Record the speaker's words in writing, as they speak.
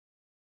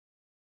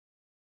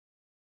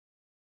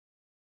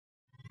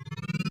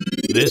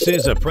This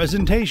is a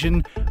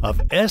presentation of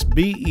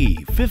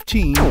SBE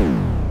 15,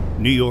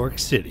 New York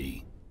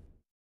City.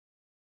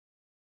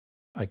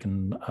 I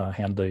can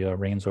hand the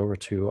reins over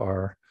to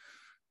our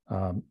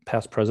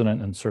past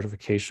president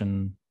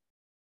and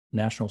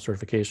national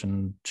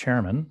certification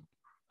chairman,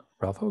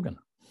 Ralph Hogan.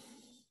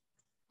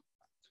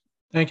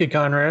 Thank you,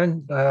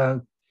 Conrad.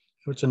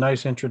 It's a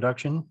nice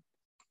introduction.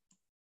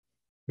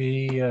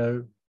 We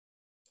are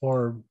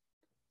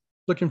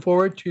looking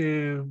forward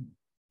to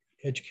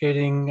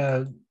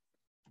educating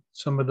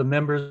some of the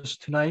members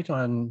tonight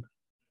on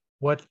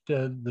what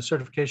the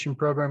certification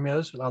program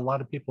is. A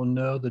lot of people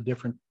know the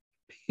different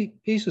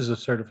pieces of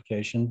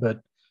certification, but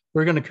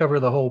we're going to cover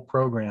the whole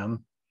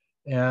program.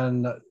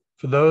 And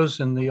for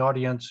those in the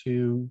audience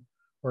who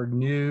are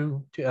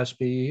new to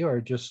SBE or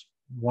just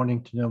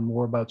wanting to know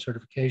more about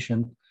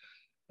certification,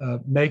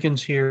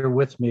 Megan's here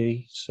with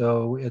me.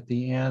 So at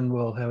the end,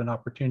 we'll have an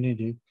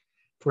opportunity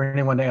for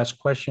anyone to ask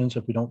questions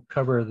if we don't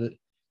cover the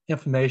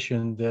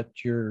information that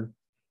you're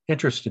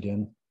interested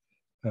in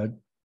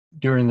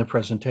during the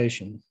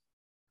presentation,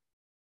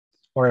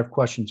 or if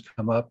questions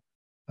come up.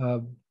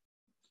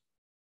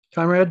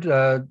 Conrad,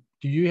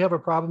 do you have a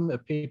problem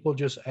if people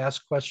just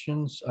ask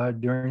questions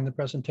during the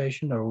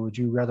presentation, or would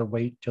you rather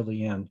wait till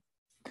the end?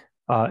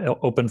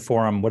 Open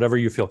forum, whatever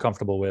you feel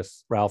comfortable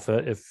with, Ralph.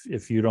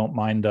 If you don't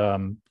mind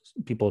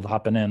people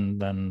hopping in,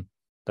 then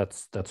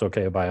that's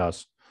okay by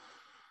us.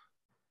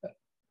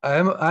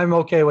 I'm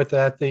okay with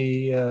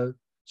that.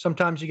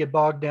 Sometimes you get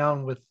bogged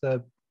down with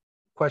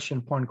question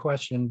upon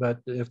question, but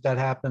if that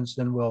happens,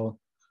 then we'll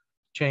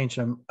change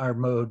our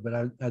mode.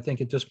 But I think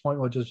at this point,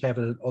 we'll just have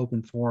an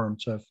open forum.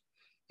 So if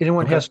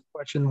anyone has a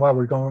question while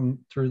we're going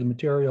through the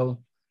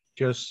material,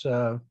 just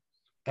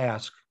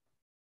ask,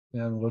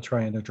 and we'll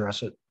try and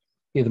address it,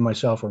 either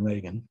myself or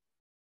Megan.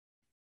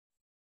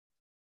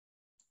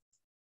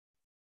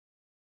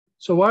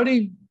 So why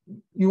do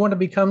you want to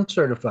become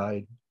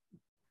certified?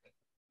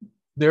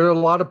 There are a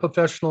lot of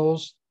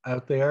professionals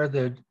out there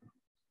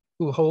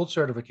who hold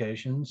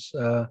certifications,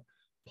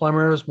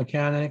 plumbers,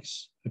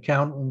 mechanics,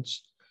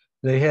 accountants.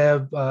 They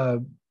have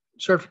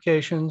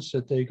certifications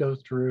that they go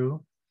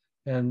through,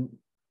 and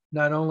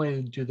not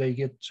only do they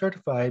get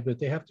certified, but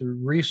they have to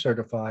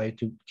recertify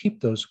to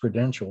keep those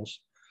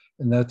credentials.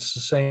 And that's the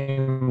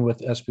same with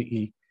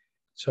SBE.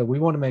 So we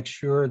want to make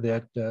sure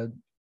that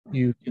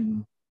you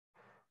can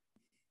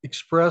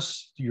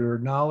express your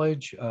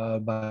knowledge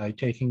by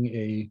taking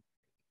a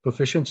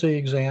proficiency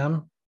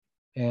exam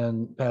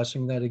and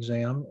passing that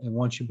exam. And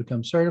once you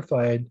become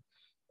certified,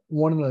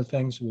 one of the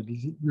things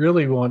we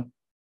really want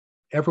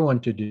everyone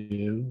to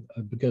do,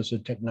 because the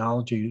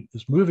technology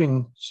is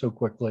moving so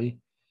quickly,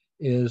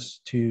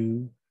 is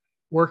to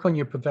work on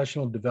your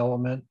professional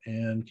development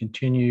and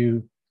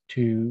continue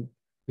to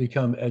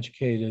become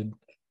educated.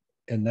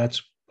 And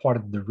that's part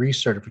of the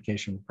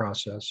recertification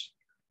process.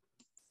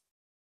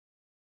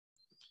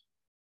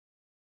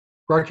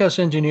 Broadcast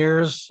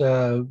engineers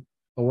are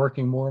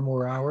working more and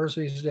more hours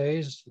these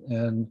days,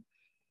 and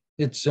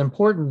it's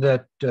important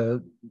that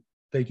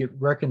they get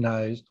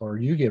recognized, or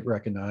you get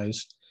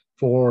recognized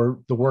for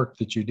the work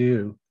that you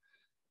do.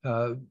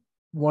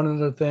 One of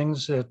the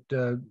things that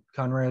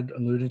Conrad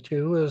alluded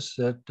to is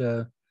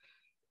that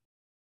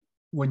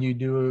when you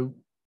do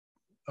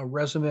a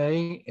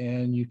resume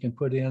and you can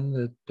put in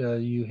that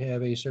you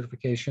have a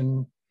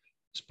certification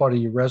as part of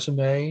your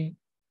resume,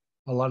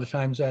 a lot of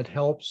times that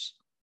helps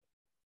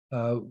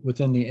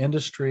within the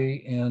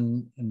industry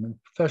and in the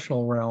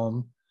professional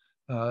realm.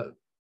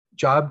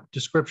 Job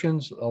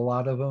descriptions, a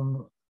lot of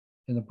them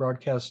in the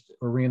broadcast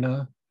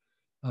arena,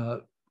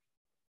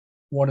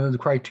 one of the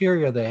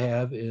criteria they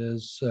have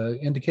is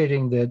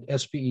indicating that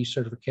SBE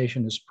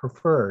certification is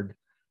preferred.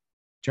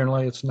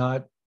 Generally, it's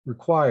not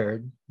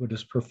required, but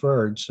it's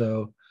preferred.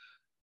 So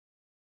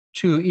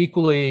two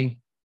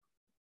equally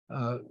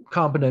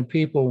competent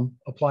people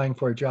applying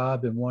for a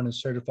job, and one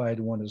is certified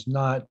and one is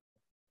not,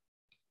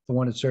 the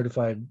one that's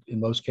certified in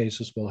most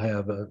cases will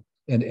have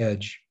an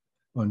edge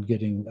on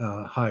getting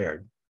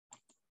hired.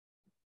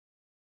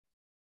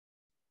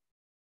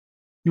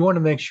 You want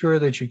to make sure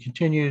that you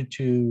continue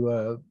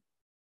to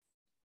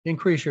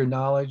increase your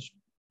knowledge.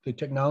 The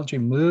technology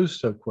moves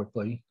so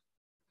quickly,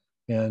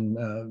 and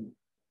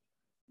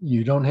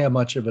you don't have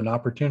much of an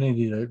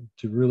opportunity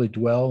to really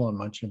dwell on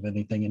much of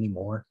anything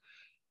anymore,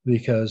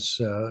 because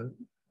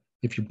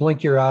if you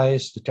blink your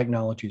eyes, the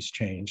technology's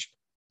changed.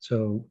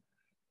 So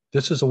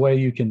this is a way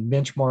you can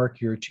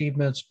benchmark your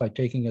achievements by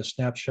taking a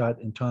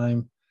snapshot in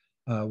time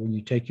when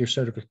you take your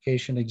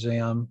certification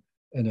exam,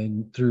 and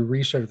then through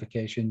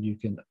recertification, you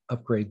can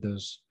upgrade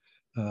those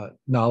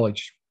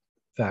knowledge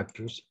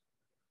factors.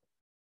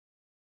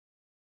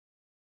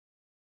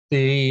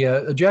 The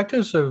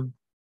objectives of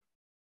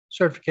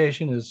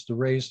certification is to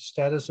raise the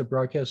status of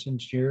broadcast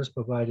engineers,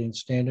 providing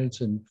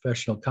standards and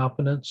professional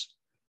competence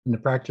in the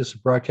practice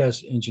of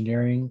broadcast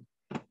engineering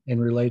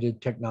and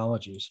related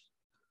technologies.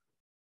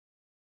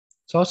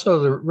 It's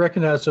also to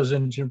recognize those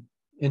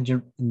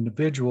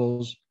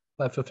individuals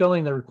by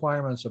fulfilling the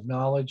requirements of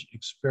knowledge,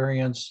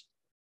 experience,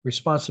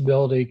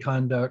 responsibility,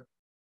 conduct,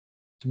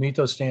 to meet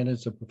those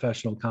standards of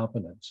professional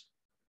competence.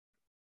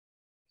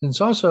 And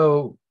it's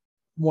also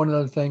one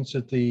of the things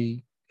that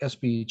the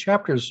SBE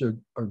chapters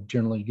are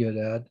generally good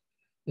at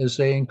is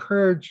they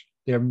encourage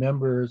their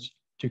members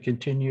to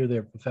continue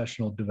their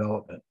professional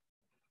development.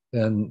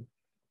 And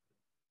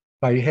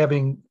by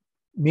having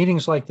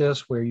meetings like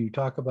this where you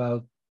talk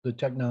about the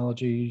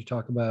technology, you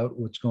talk about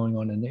what's going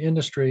on in the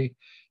industry,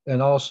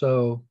 and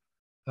also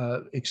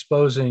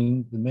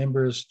exposing the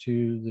members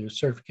to the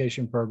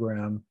certification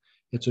program,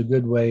 it's a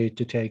good way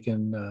to take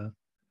and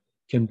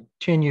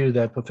continue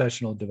that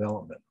professional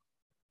development.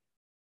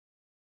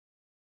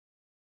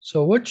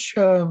 So which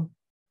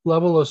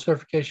level of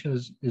certification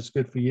is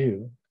good for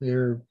you?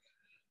 There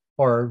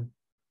are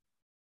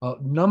a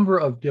number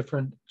of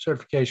different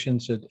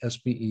certifications that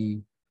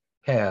SBE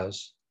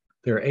has.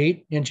 There are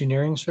 8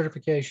 engineering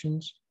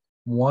certifications,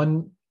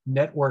 1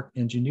 network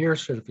engineer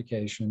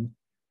certification,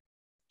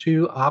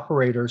 2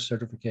 operator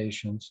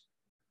certifications,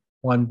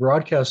 1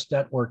 broadcast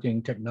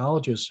networking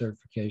technologist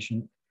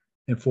certification,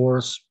 and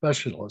 4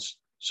 specialist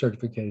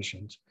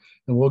certifications.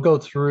 And we'll go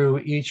through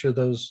each of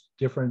those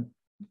different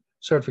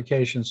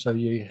certifications so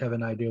you have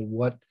an idea of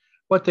what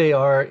they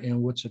are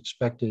and what's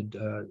expected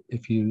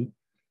if you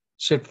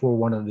sit for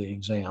one of the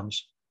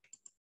exams.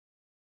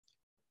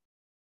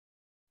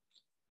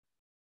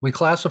 We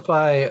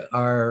classify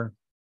our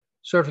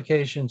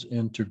certifications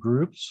into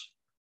groups.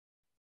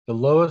 The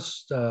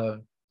lowest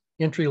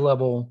entry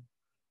level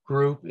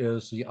group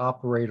is the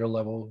operator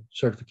level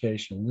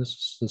certification. This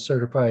is the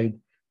certified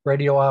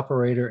radio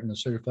operator and the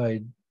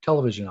certified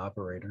television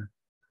operator.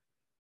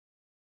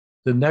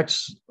 The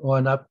next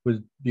one up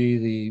would be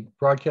the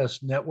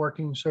broadcast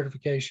networking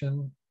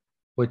certification,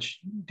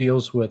 which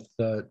deals with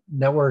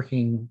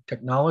networking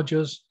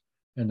technologists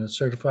and a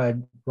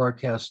certified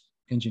broadcast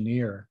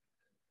engineer.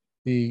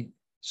 The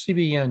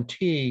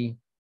CBNT,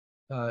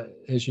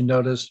 as you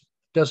notice,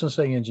 doesn't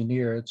say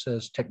engineer, it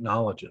says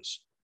technologist.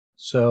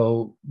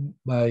 So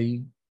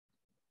by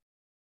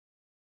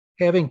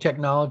having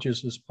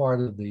technologists as part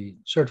of the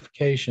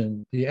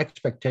certification, the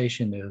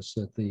expectation is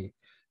that the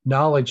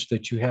knowledge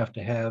that you have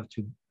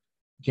to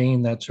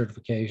gain that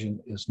certification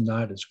is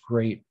not as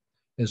great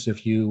as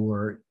if you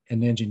were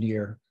an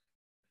engineer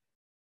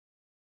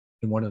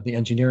in one of the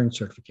engineering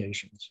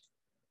certifications.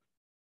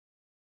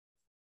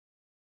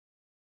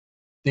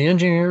 The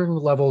engineering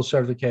level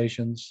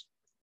certifications,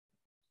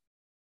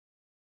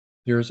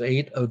 there's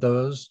 8 of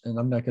those, and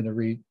I'm not going to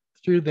read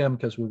through them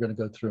because we're going to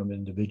go through them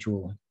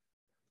individually.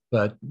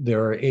 But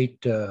there are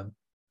 8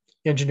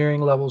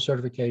 engineering level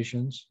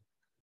certifications.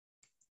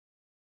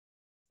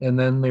 And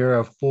then there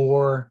are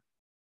 4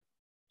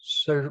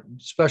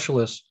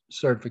 specialist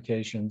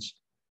certifications.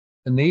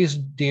 And these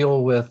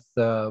deal with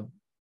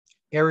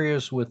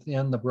areas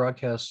within the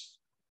broadcast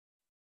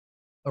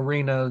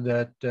arena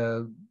that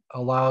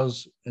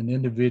allows an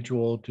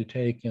individual to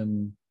take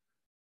and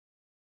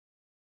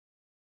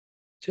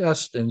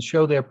test and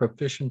show their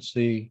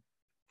proficiency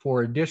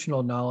for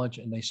additional knowledge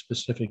in a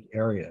specific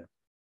area.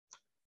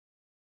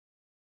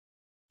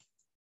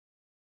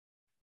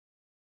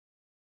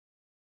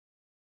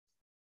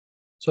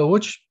 So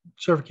which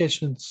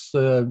certification's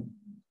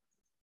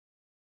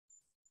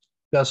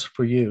best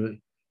for you?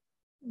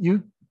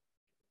 You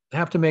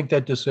have to make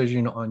that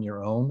decision on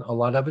your own. A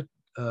lot of it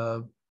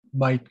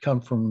might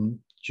come from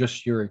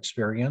just your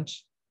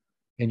experience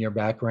and your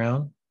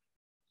background,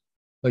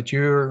 but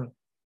you're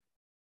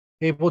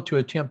able to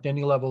attempt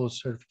any level of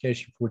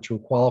certification for which you're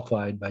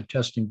qualified by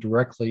testing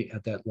directly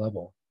at that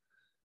level.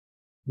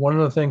 One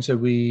of the things that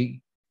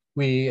we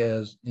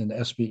as in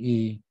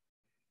SBE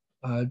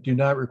do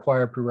not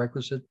require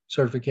prerequisite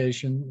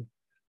certification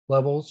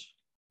levels.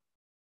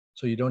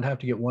 So you don't have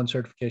to get one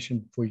certification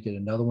before you get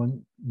another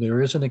one.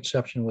 There is an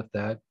exception with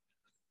that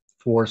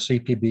for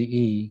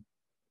CPBE,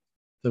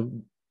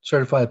 the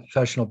Certified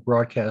Professional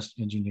Broadcast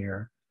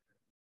Engineer.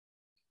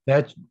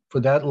 That for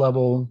that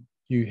level,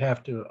 you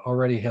have to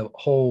already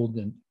hold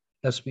an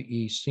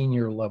SBE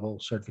senior level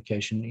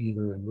certification,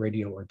 either in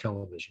radio or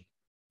television.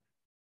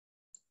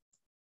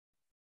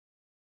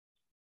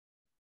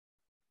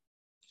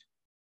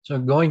 So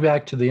going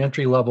back to the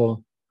entry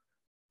level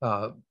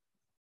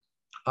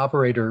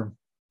operator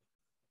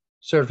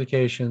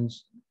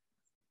certifications,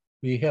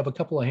 we have a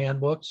couple of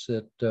handbooks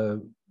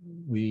that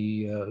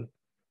we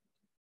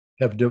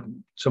have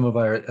some of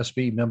our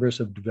SBE members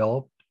have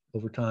developed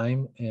over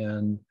time,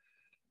 and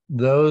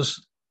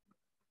those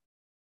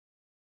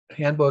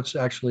handbooks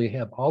actually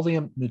have all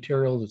the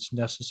material that's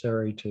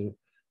necessary to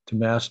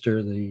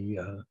master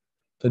the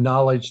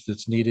knowledge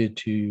that's needed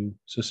to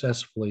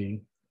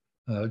successfully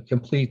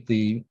complete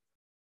the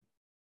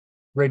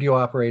radio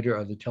operator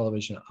or the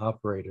television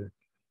operator.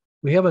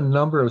 We have a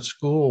number of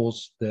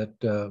schools that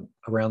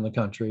around the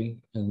country,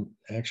 and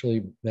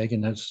actually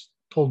Megan has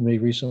told me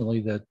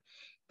recently that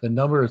the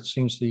number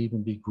seems to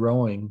even be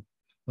growing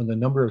on the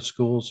number of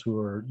schools who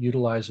are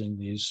utilizing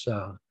these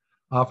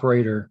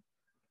operator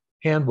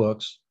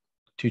handbooks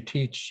to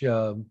teach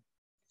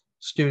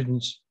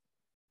students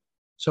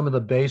some of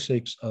the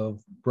basics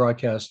of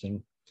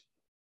broadcasting.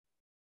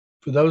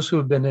 For those who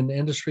have been in the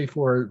industry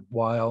for a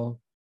while,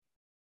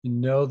 you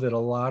know that a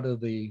lot of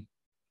the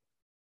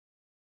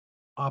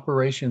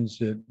operations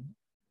that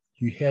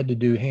you had to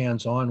do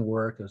hands-on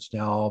work is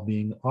now all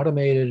being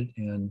automated,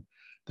 and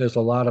there's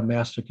a lot of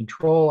master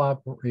control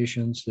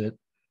operations that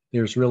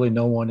there's really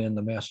no one in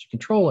the master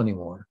control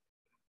anymore.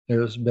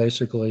 There's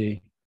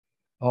basically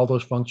all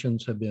those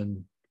functions have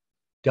been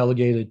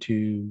delegated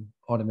to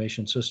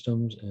automation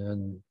systems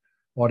and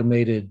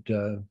automated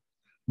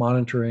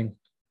monitoring,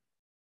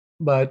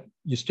 but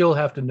you still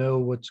have to know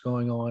what's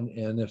going on,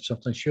 and if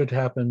something should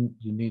happen,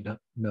 you need to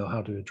know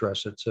how to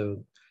address it.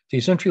 So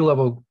these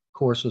entry-level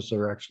courses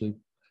are actually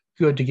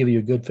good to give you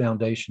a good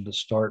foundation to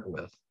start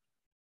with.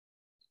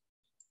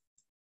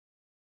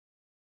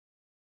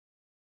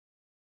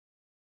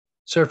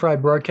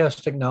 Certified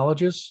Broadcast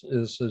Technologist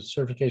is a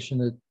certification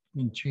that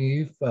you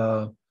achieve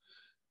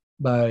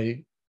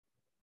by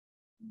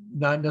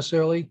not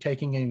necessarily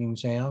taking an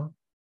exam.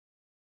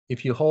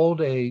 If you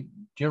hold a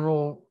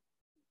general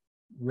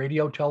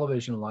radio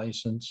television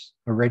license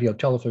or radio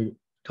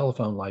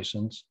telephone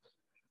license,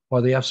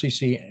 or the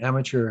FCC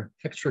amateur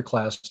extra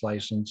class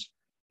license,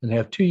 and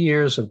have 2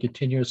 years of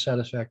continuous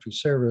satisfactory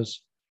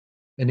service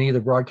in either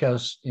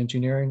broadcast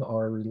engineering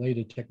or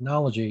related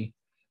technology,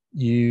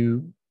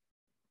 you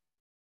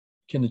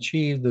can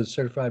achieve the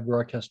Certified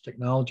Broadcast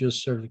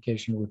Technologist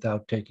certification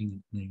without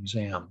taking an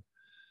exam.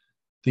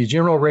 The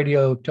general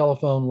radio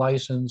telephone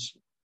license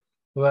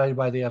provided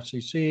by the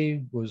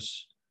FCC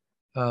was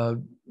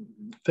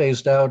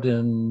phased out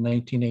in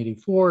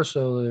 1984,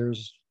 so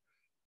there's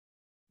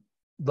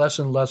less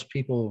and less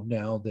people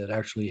now that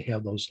actually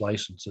have those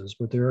licenses,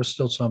 but there are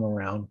still some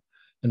around,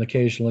 and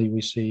occasionally we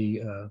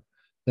see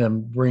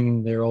them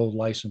bringing their old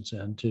license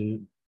in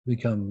to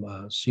become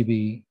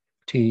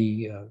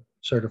CBT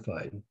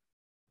certified.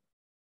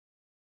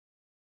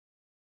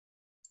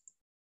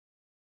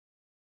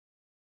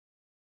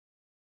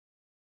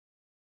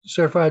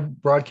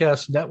 Certified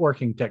Broadcast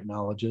Networking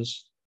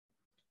Technologist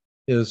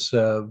is,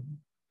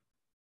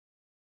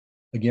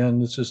 again,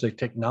 this is a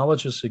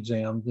technologist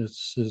exam.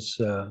 This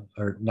is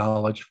our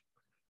knowledge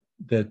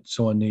that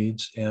someone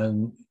needs,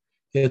 and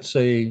it's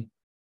a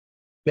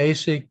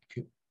basic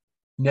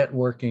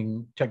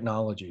networking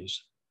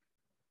technologies.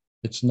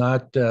 It's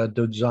not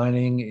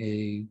designing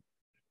a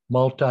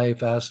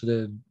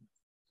multifaceted,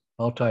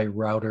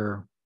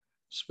 multi-router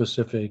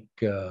specific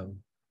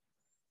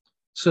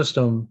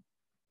system,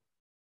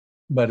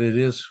 but it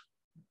is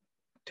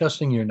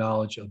testing your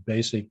knowledge of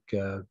basic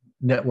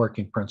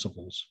networking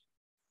principles.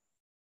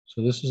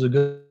 So this is a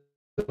good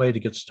way to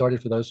get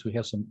started for those who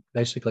have some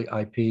basically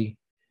IP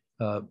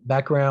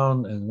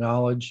background and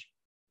knowledge.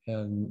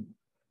 And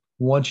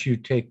once you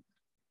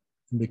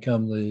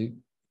become the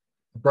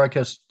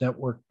broadcast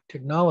network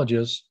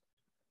technologist,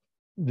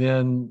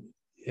 then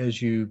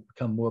as you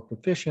become more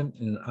proficient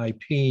in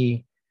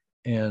IP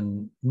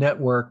and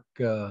network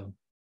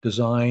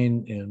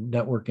design and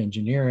network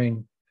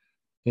engineering,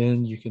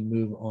 then you can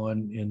move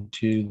on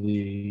into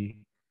the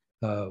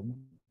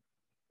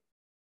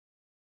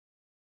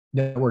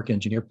network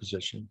engineer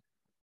position.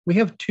 We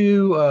have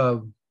two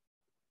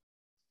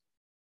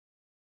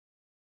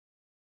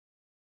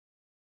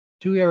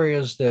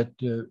areas that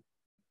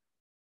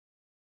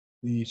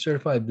the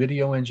certified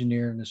video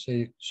engineer and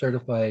the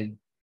certified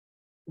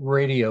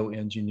radio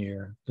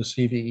engineer, the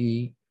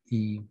CVE.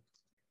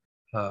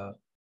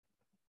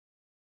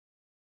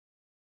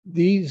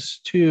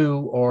 These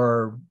two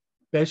are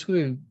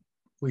basically,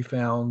 we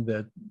found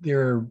that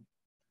there are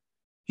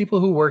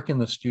people who work in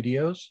the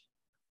studios,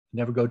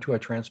 never go to a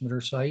transmitter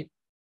site,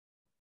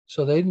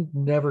 so they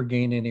never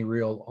gain any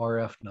real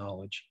RF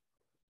knowledge.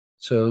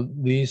 So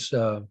these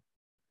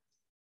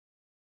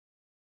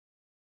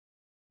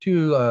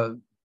two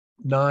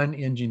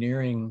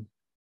non-engineering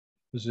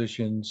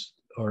positions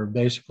are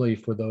basically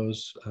for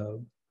those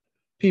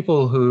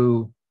people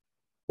who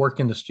work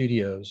in the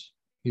studios,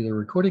 either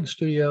recording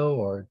studio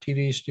or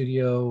TV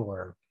studio,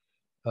 or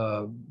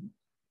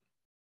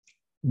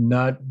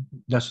not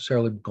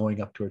necessarily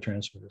going up to a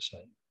transmitter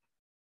site.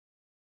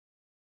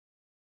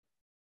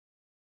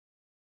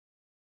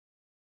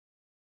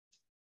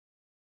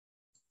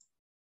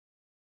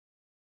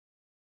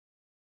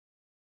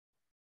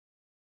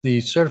 The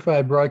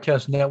Certified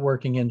Broadcast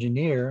Networking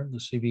Engineer, the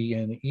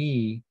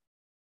CBNE,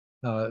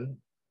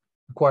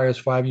 requires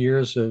 5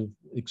 years of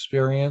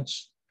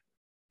experience,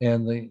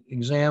 and the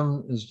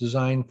exam is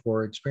designed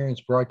for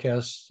experienced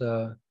broadcast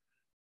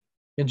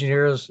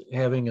engineers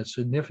having a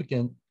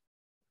significant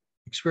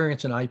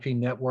experience in IP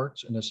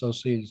networks and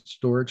associated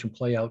storage and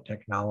playout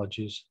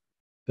technologies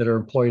that are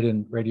employed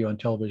in radio and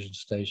television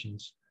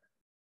stations.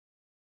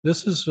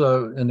 This is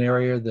an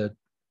area that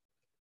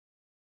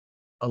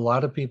a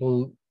lot of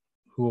people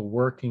who are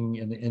working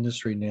in the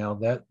industry now,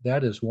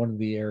 that is one of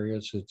the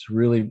areas that's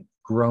really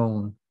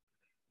grown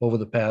over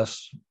the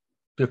past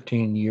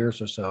 15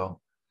 years or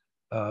so,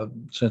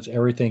 since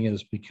everything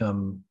has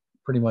become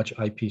pretty much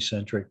IP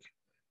centric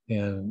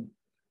and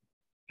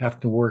have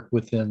to work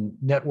within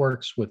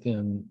networks,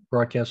 within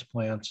broadcast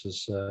plants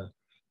is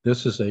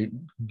this is a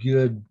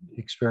good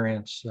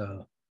experience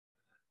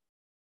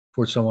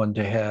for someone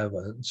to have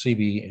a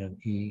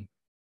CBE.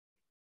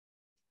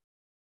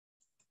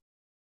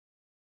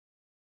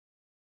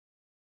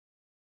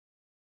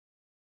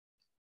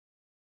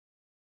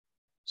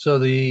 So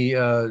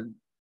the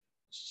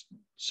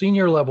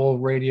senior level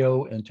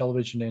radio and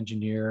television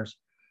engineers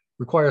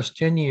requires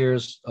 10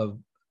 years of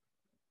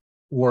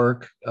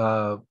work.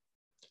 And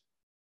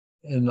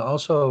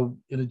also,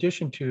 in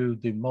addition to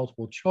the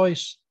multiple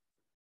choice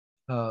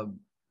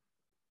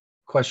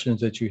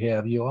questions that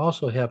you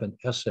also have an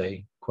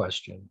essay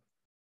question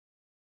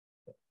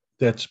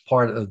that's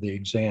part of the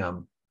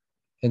exam.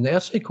 And the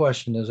essay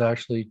question is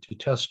actually to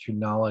test your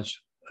knowledge.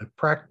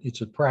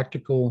 It's a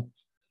practical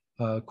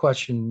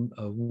question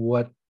of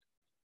what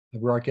a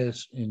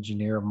broadcast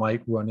engineer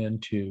might run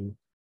into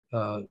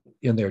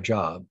in their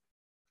job.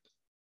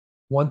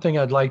 One thing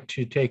I'd like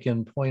to take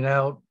and point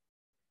out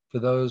for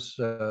those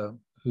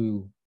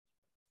who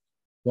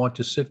want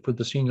to sit for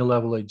the senior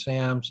level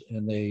exams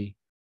and they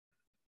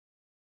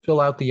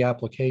fill out the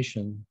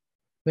application,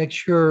 make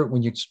sure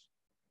when you're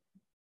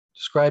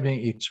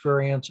describing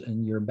experience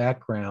and your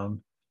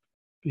background,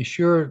 be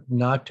sure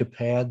not to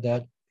pad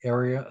that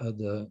area of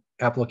the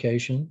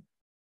application.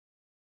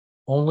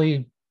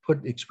 Only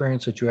put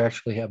experience that you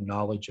actually have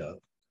knowledge of.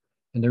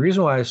 And the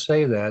reason why I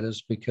say that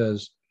is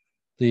because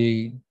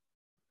the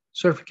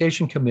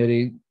certification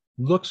committee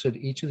looks at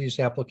each of these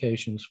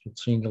applications for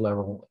senior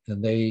level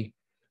and they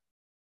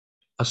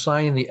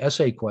assign the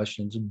essay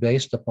questions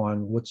based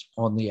upon what's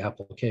on the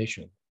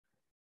application.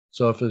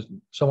 So if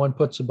someone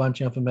puts a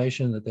bunch of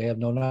information that they have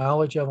no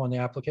knowledge of on the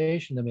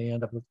application, they may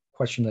end up with a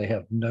question they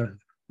have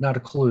not a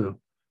clue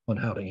on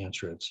how to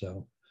answer it.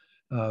 So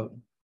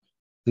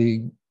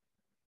the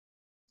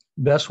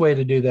best way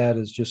to do that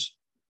is just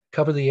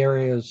cover the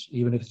areas,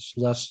 even if it's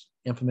less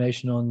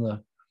information on the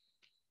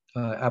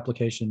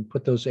application,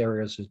 put those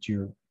areas that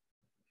you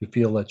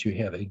feel that you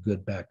have a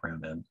good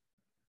background in.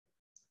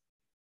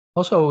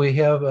 Also, we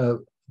have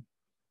an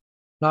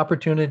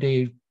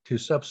opportunity to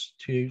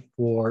substitute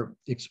for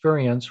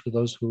experience for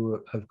those who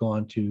have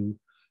gone to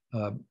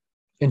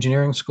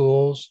engineering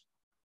schools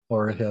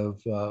or have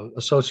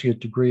associated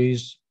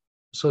degrees,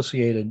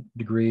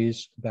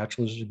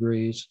 bachelor's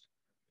degrees.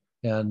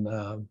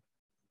 And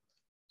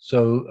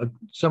so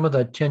some of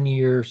that 10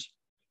 years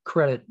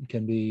credit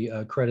can be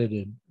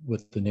credited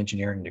with an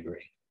engineering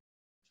degree.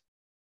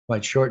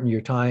 Might shorten your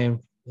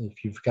time.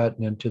 If you've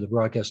gotten into the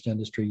broadcast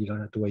industry, you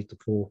don't have to wait the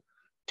full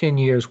 10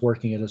 years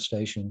working at a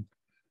station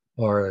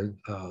or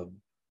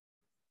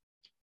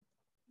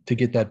to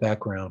get that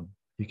background.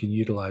 You can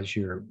utilize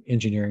your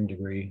engineering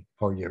degree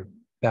or your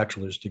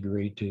bachelor's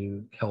degree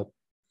to help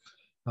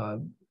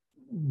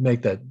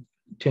make that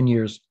 10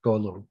 years go a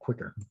little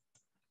quicker.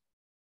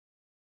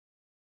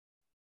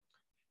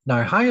 Now,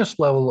 our highest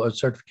level of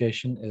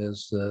certification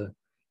is the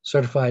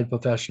Certified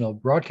Professional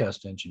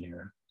Broadcast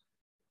Engineer.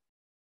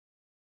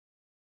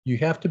 You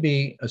have to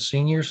be a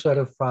senior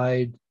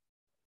certified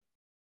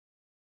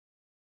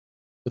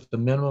with a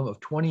minimum of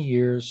 20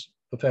 years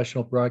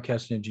professional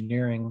broadcast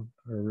engineering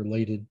or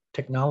related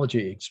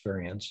technology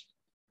experience.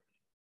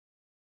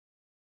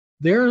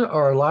 There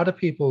are a lot of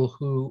people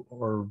who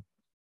are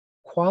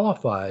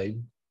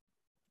qualified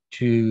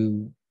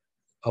to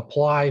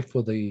apply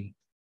for the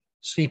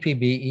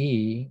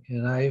CPBE,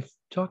 and I've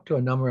talked to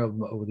a number of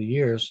them over the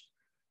years.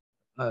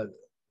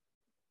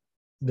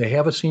 They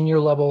have a senior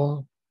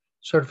level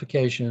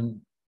certification,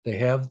 they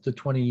have the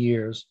 20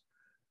 years,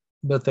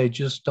 but they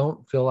just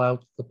don't fill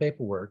out the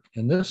paperwork.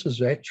 And this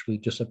is actually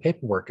just a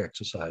paperwork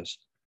exercise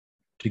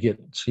to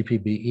get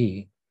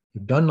CPBE.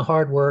 You've done the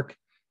hard work,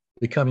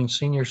 becoming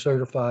senior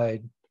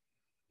certified,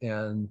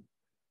 and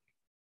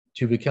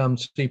to become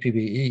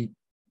CPBE,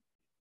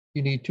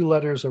 you need 2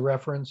 letters of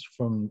reference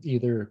from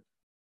either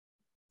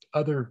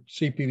other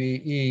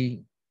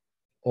CPBE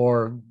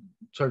or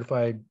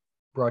certified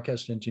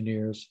broadcast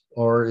engineers,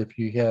 or if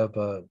you have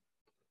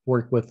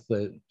worked with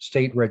the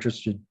state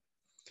registered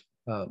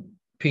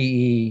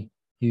PE,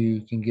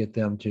 you can get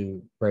them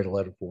to write a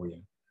letter for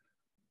you.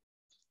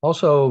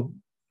 Also,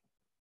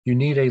 you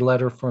need a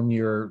letter from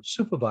your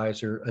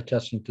supervisor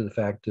attesting to the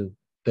fact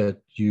that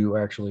you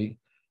actually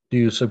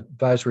do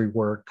supervisory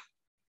work,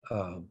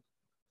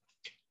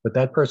 but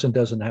that person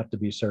doesn't have to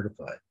be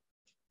certified.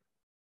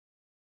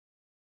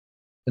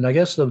 And I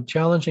guess the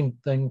challenging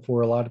thing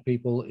for a lot of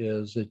people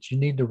is that you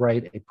need to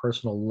write a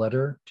personal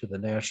letter to the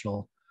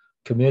national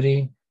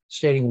committee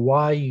stating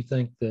why you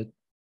think that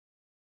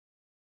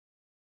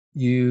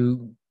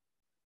you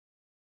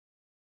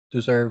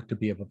deserve to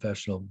be a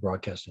professional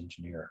broadcast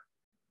engineer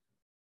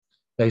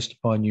based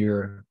upon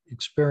your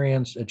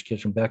experience,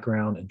 education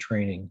background, and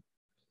training.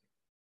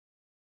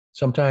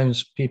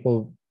 Sometimes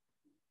people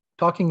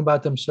talking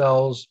about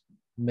themselves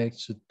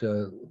makes it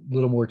a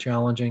little more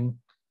challenging.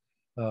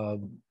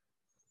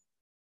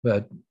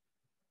 But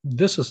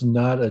this is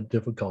not a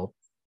difficult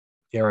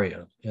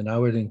area. And I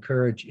would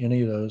encourage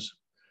any of those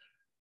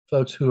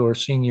folks who are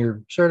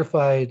senior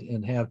certified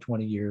and have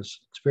 20 years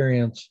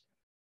experience,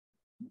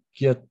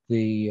 get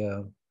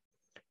the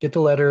get the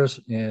letters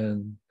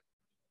and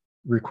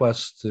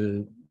request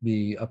to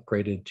be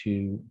upgraded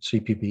to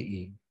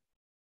CPPE.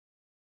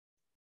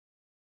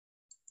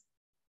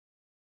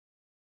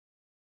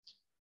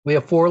 We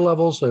have 4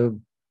 levels of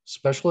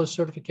specialist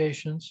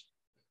certifications.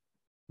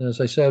 And as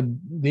I said,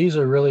 these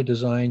are really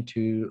designed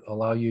to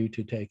allow you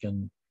to take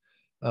and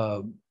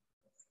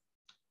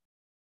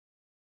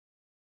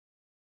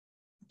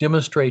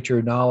demonstrate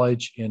your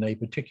knowledge in a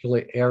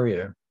particular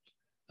area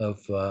of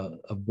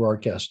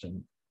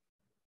broadcasting.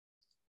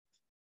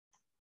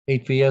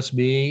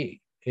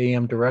 8VSB,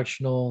 AM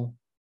directional,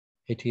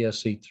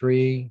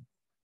 ATSC3,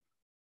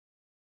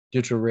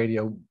 digital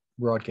radio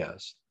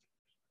broadcast.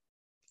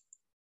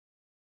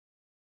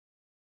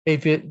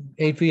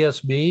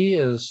 8VSB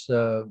is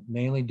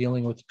mainly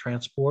dealing with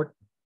transport,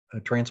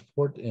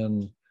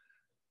 and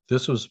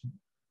this was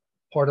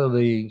part of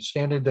the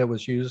standard that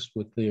was used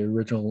with the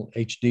original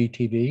HD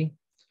TV.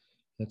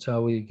 That's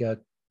how we got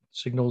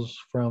signals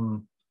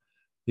from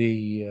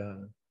the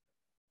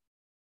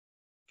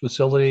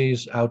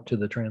facilities out to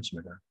the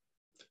transmitter.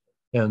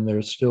 And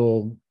there's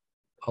still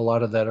a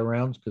lot of that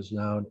around because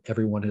now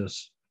everyone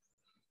has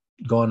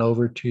gone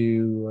over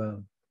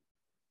to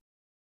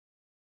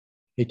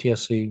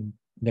ATSC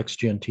Next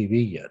Gen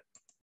TV yet.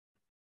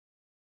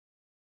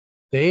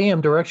 The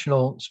AM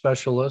directional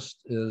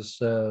specialist is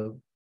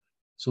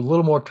it's a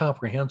little more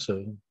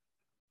comprehensive.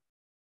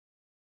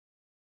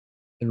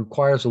 It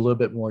requires a little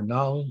bit more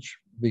knowledge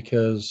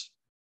because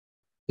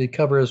it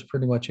covers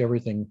pretty much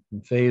everything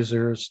from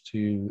phasers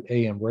to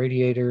AM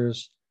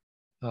radiators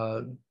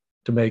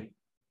to make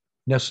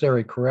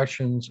necessary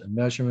corrections and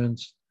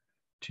measurements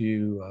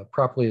to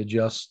properly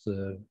adjust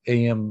the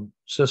AM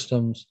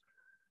systems.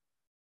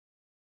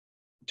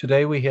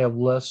 Today we have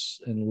less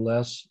and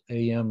less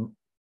AM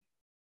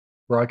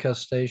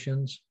broadcast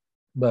stations,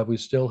 but we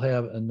still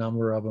have a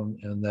number of them,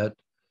 and that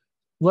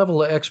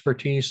level of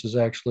expertise is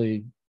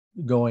actually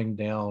going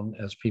down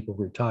as people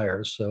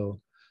retire. So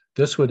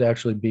this would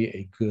actually be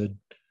a good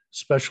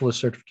specialist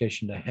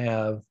certification to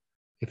have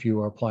if you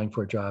are applying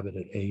for a job at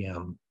an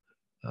AM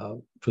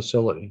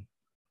facility.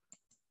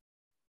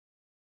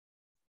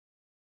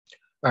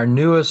 Our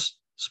newest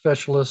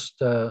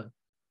specialist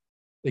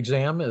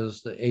exam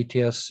is the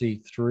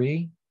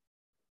ATSC3.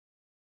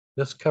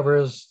 This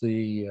covers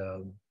the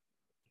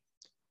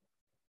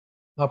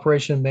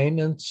operation and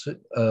maintenance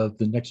of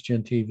the Next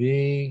Gen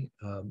TV,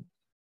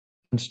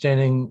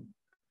 understanding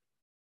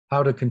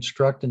how to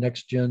construct the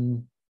Next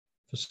Gen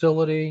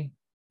facility,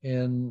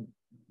 and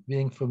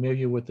being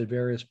familiar with the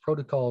various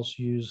protocols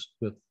used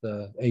with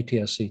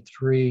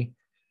ATSC3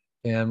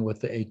 and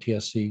with the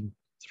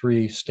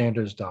ATSC3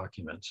 standards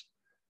documents.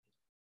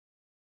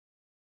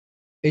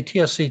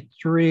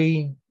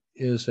 ATSC3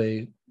 is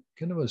a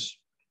kind of a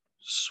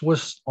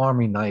Swiss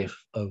Army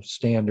knife of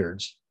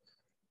standards.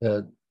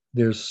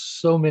 There's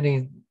so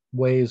many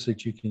ways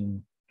that you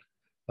can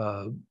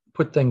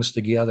put things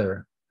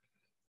together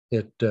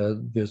that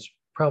there's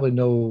probably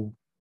no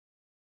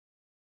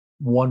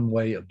one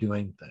way of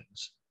doing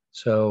things.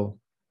 So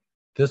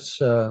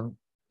this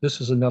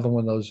is another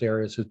one of those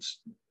areas. It's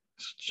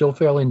still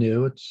fairly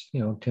new. It's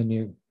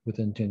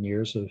within 10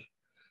 years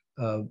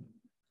of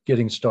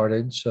getting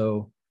started.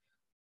 So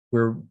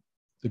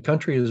the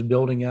country is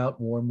building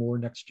out more and more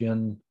next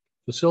gen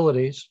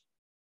facilities,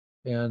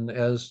 and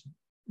as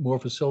more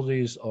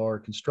facilities are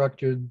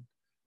constructed,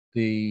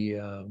 the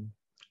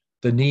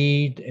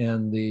need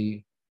and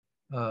the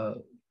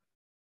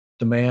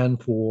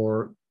demand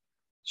for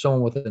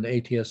someone with an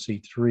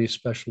ATSC3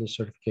 specialist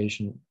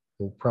certification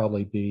will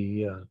probably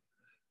be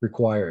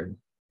required.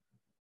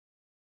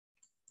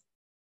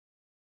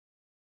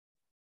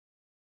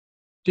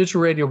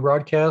 Digital radio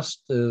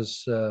broadcast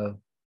is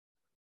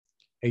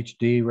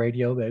HD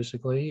radio,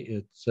 basically.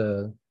 It's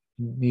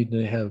need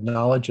to have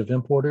knowledge of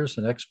importers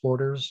and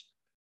exporters,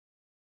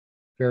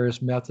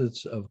 various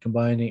methods of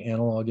combining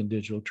analog and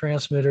digital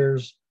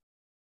transmitters,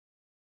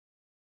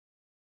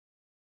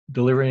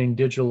 delivering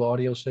digital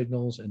audio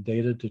signals and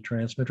data to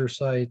transmitter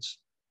sites.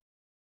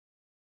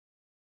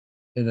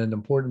 And an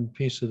important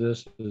piece of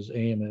this is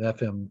AM and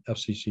FM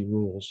FCC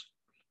rules,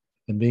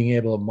 and being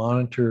able to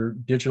monitor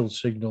digital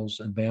signals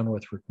and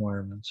bandwidth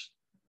requirements.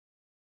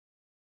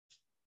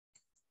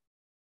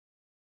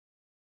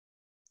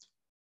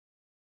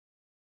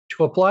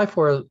 To apply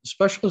for a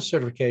specialist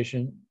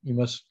certification, you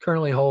must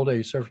currently hold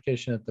a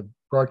certification at the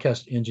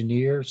broadcast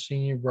engineer,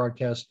 senior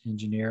broadcast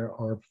engineer,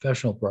 or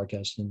professional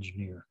broadcast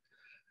engineer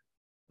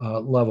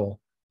level.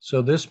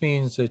 So this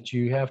means that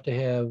you have to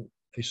have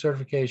a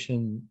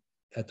certification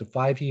at the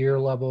 5-year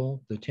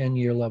level, the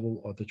 10-year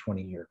level, or the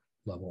 20-year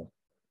level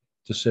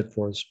to sit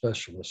for a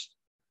specialist.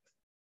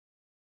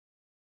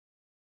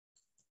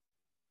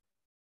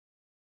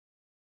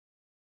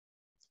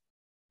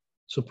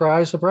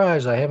 Surprise,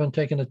 surprise, I haven't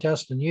taken a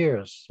test in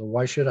years, so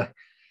why should I?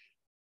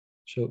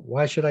 So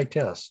why should I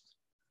test?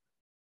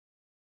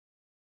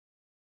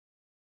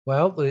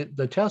 Well,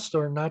 the tests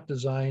are not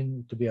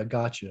designed to be a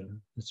gotcha.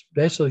 It's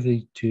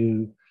basically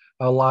to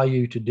allow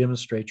you to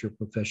demonstrate your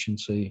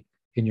proficiency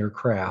in your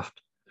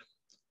craft.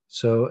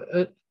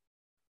 So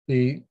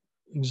The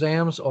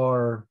exams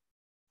are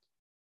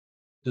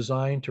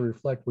designed to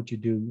reflect what you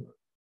do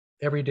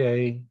every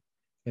day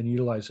and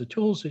utilize the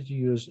tools that you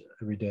use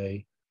every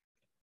day.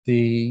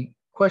 The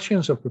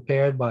questions are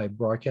prepared by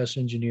broadcast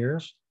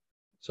engineers.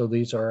 So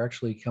these are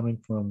actually coming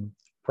from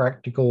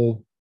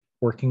practical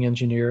working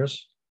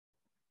engineers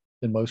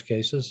in most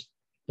cases.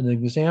 And the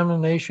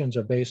examinations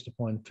are based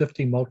upon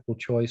 50 multiple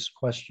choice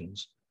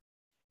questions.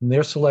 And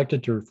they're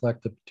selected to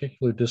reflect the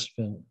particular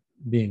discipline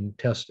being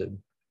tested.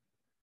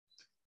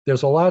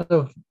 There's a lot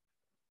of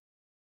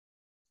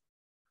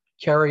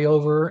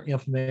carryover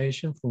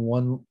information from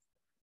one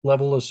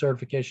level of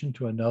certification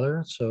to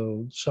another.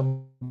 So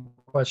some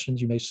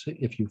questions you may see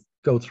if you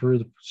go through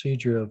the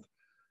procedure of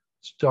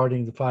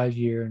starting the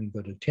 5-year and you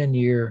go to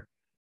 10-year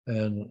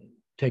and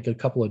take a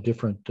couple of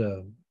different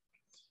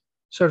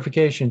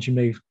certifications, you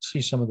may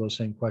see some of those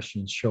same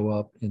questions show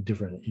up in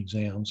different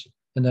exams.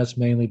 And that's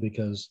mainly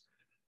because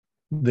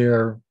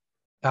they're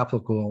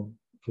applicable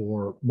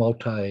for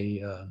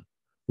multi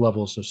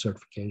levels of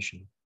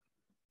certification.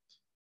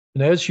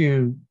 And as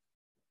you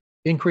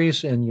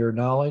increase in your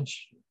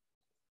knowledge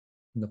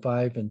in the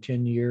 5 and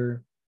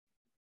 10-year,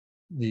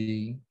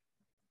 the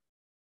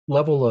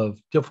level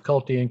of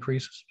difficulty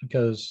increases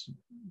because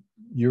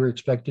you're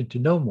expected to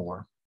know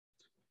more.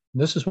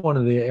 And this is one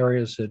of the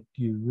areas that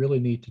you really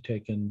need to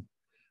take in,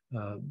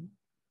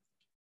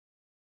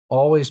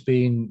 always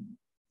being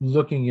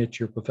looking at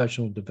your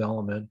professional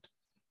development.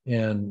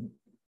 And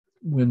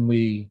when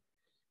we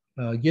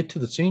get to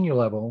the senior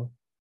level,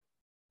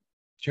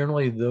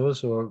 generally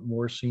those are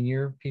more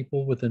senior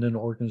people within an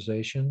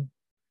organization,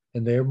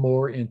 and they're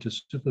more into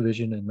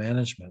supervision and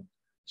management.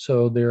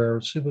 So there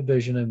are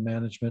supervision and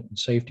management and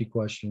safety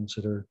questions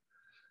that are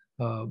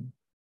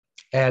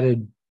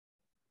added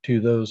to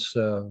those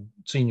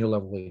senior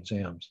level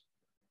exams.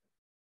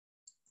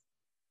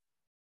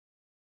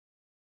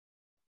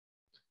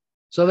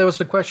 So there was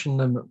a question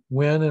then,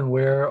 when and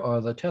where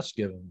are the tests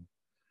given?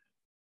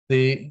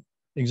 The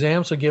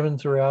exams are given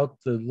throughout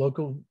the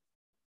local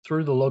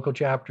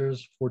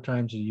chapters 4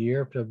 times a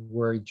year: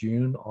 February,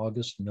 June,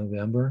 August, and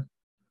November.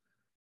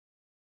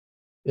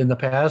 In the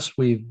past,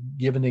 we've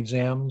given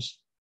exams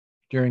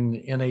during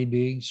the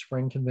NAB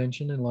Spring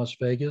Convention in Las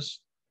Vegas.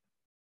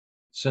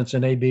 Since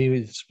NAB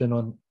has been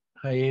on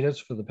hiatus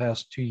for the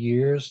past 2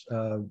 years,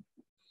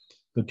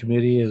 the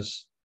committee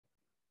has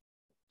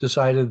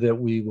decided that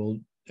we will,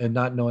 and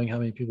not knowing how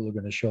many people are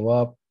going to show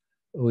up,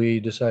 we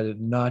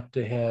decided not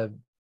to have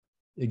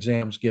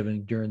exams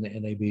given during the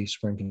NAB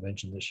Spring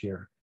Convention this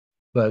year.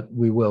 But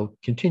we will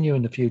continue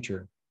in the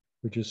future.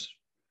 We're just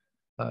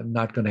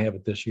not going to have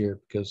it this year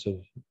because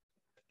of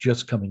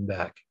just coming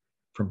back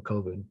from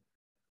COVID.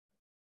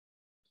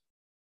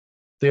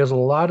 There's a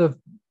lot of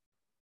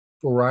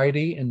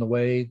variety in the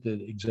way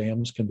that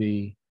exams can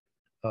be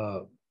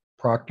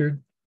proctored.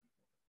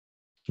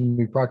 Can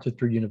be proctored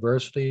through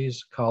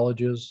universities,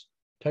 colleges,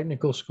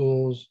 technical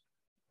schools,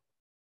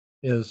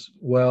 as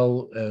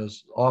well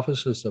as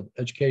offices of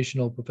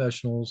educational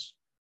professionals.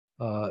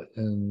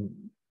 And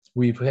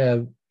we've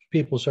had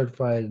people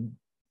certified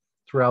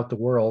throughout the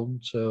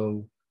world.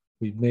 So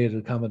we've made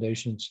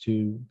accommodations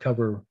to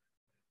cover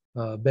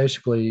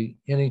basically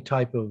any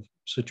type of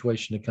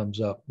situation that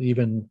comes up,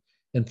 even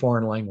in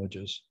foreign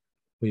languages.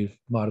 We've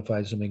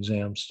modified some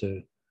exams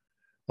to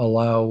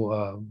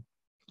allow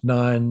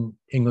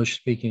non-English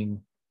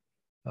speaking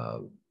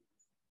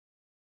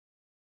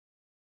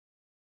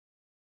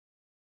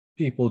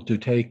people to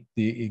take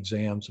the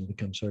exams and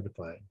become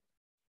certified.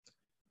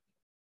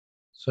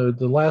 So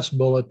the last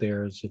bullet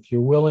there is, if you're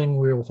willing,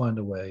 we will find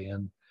a way.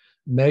 And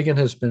Megan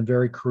has been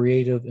very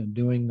creative in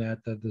doing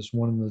that. That is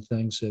one of the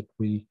things that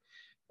we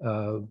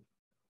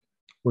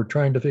were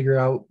trying to figure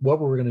out what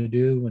we were going to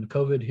do when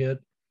COVID hit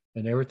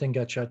and everything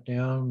got shut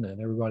down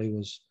and everybody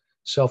was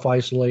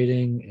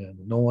self-isolating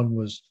and no one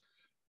was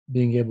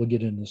being able to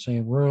get in the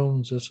same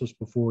rooms. This was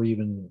before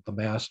even the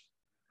mask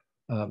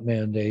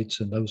mandates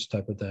and those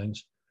type of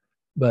things.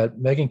 But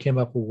Megan came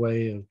up with a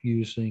way of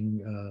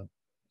using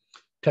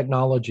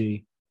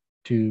technology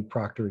to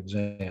proctor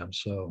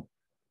exams. So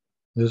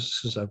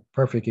this is a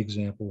perfect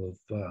example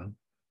of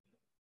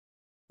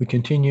we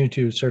continue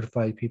to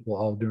certify people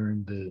all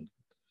during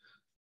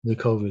the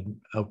COVID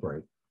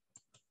outbreak.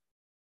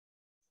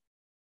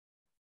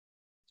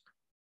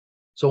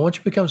 So once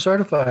you become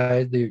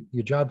certified,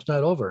 your job's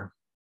not over.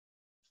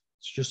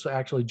 It's just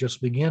actually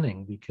just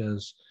beginning,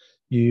 because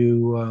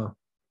you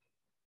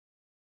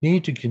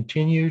need to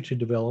continue to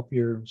develop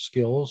your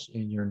skills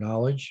and your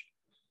knowledge.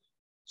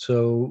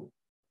 So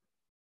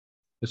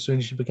as soon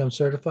as you become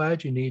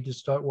certified, you need to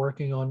start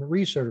working on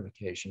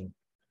recertification.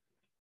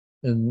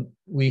 And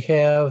we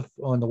have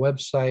on the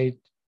website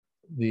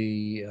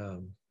the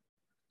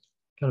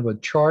kind of a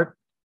chart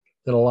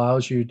that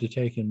allows you to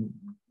take and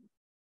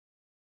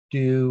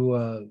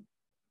do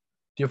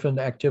different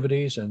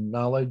activities and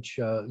knowledge,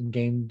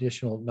 gain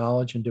additional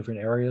knowledge in different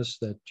areas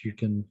that you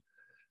can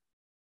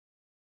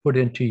put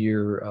into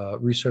your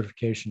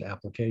recertification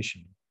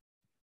application.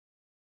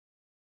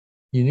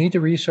 You need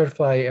to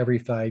recertify every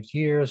 5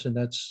 years, and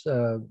that's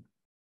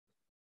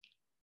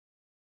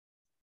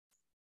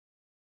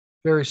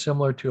very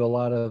similar to a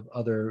lot of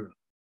other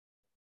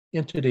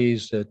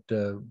entities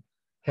that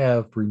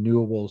have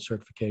renewable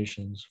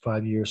certifications.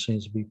 5 years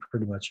seems to be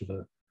pretty much of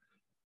a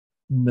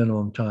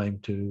minimum time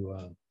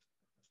to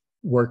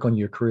work on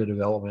your career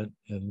development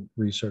and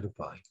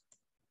recertify.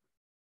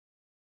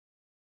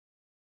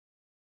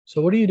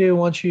 So what do you do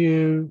once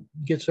you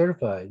get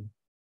certified?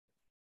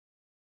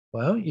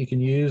 Well, you can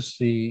use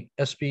the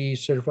SBE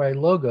Certified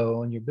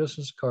logo on your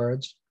business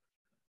cards,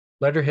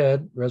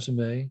 letterhead,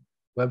 resume,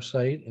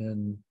 website,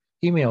 and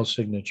email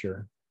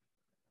signature.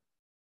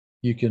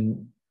 You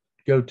can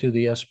go to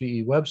the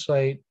SBE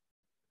website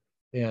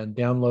and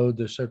download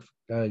the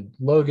certified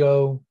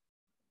logo,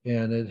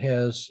 and it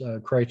has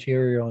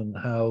criteria on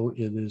how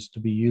it is to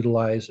be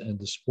utilized and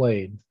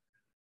displayed.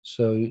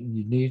 So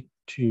you need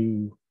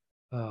to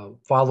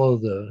follow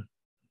the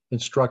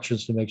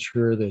instructions to make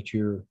sure that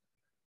you're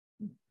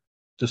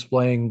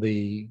displaying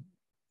the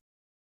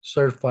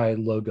certified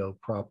logo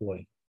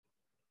properly.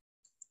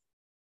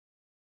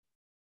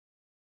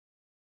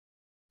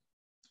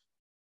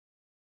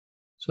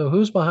 So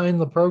who's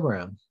behind the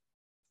program?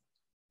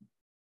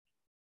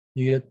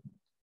 You get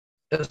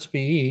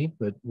SBE,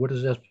 but what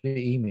does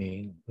SBE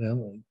mean?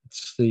 Well,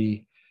 it's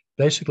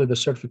basically the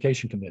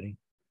certification committee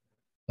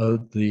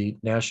of the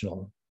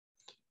national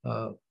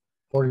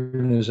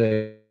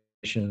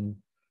organization.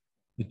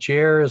 The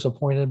chair is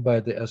appointed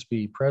by the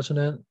SBE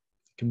president.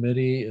 The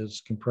committee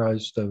is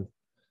comprised of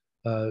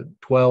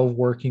 12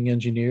 working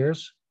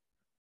engineers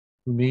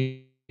who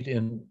meet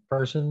in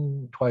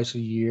person twice a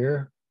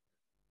year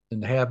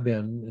and have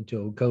been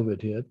until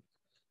COVID hit,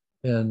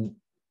 and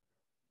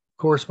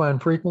correspond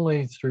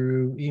frequently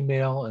through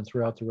email and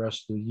throughout the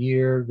rest of the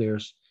year.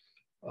 There's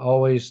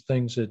always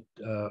things that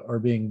are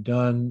being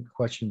done.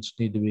 Questions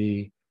need to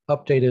be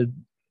updated.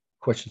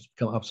 Questions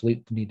become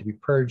obsolete, need to be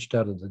purged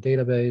out of the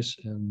database.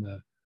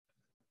 And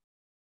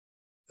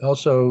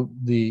also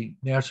the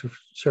National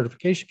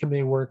Certification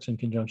Committee works in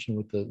conjunction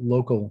with the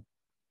local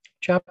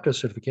chapter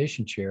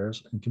certification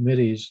chairs and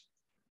committees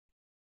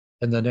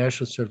and the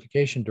National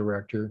Certification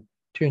Director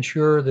to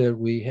ensure that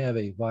we have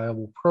a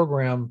viable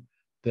program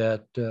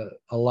that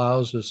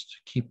allows us to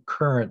keep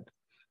current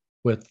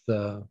with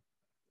the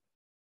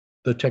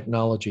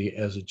technology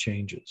as it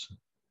changes.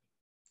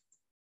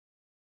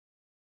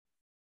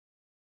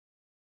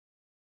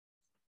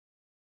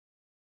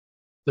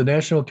 The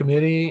National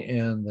Committee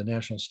and the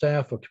national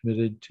staff are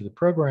committed to the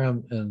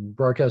program and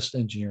broadcast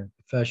engineering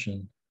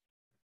profession.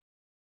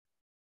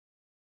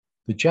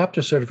 The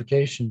chapter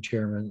certification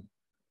chairman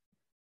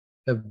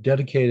have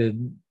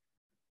dedicated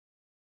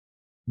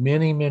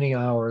many, many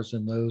hours,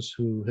 and those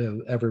who have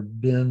ever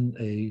been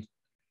a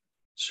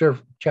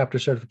chapter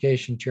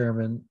certification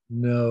chairman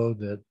know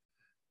that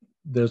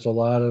there's a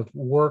lot of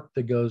work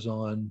that goes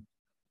on.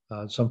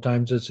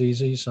 Sometimes it's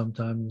easy,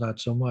 sometimes not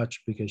so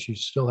much, because you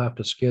still have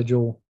to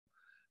schedule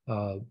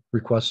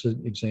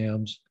requested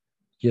exams,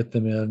 get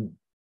them in,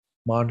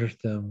 monitor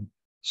them,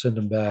 send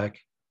them back.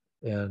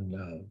 And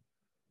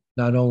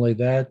not only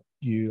that,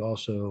 you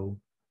also,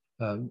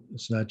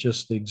 it's not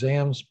just the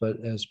exams, but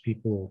as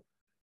people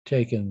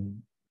take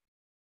and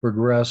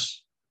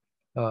progress,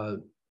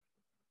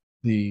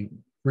 the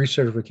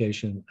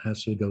recertification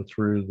has to go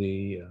through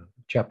the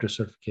chapter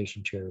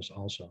certification chairs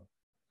also.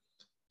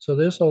 So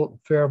there's a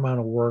fair amount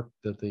of work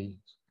that the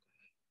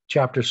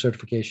chapter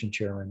certification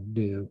chairman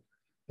do,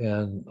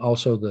 and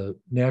also the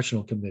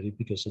national committee,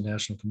 because the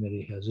national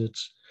committee has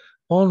its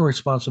own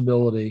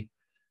responsibility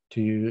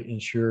to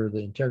ensure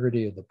the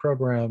integrity of the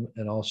program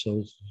and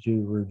also to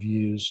do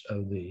reviews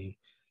of the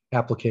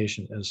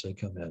application as they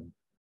come in.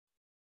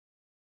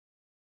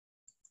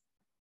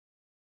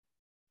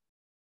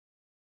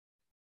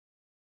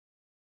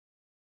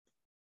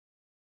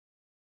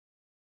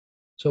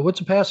 So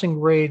what's a passing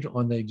grade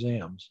on the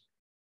exams?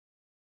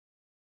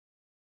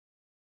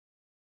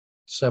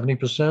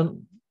 70%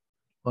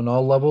 on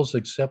all levels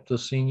except the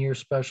senior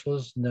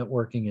specialist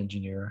networking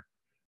engineer,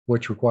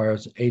 which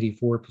requires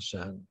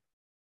 84%.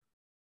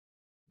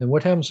 And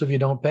what happens if you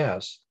don't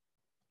pass?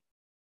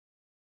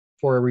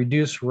 For a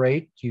reduced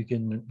rate, you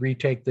can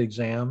retake the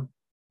exam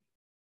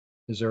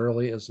as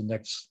early as the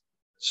next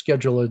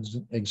scheduled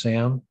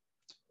exam.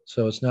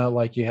 So it's not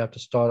like you have to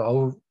start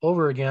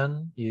over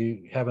again.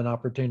 You have an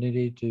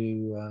opportunity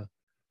to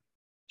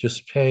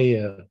just pay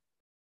a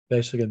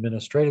basic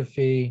administrative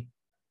fee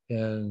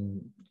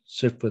and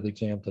sit for the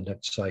exam the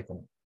next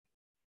cycle.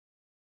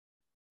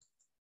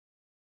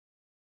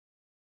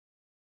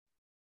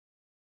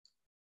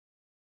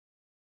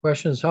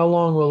 Question is, how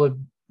long will it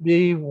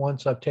be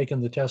once I've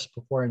taken the test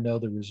before I know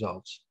the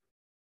results?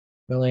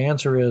 Well, the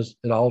answer is,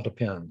 it all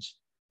depends.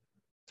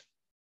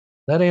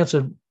 That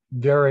answer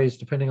varies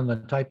depending on the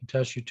type of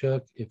test you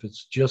took. If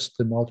it's just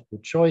the multiple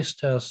choice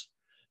test,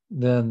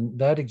 then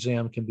that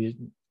exam can be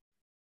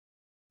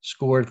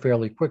scored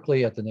fairly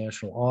quickly at the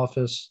national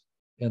office,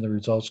 and the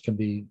results can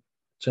be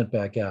sent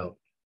back out.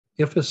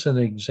 If it's an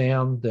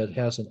exam that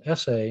has an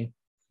essay,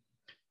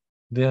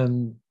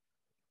 then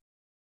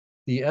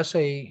the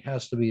essay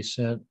has to be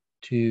sent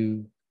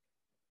to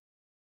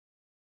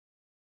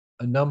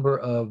a number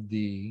of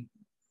the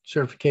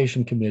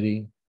certification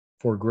committee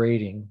for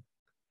grading.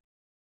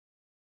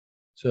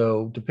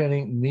 So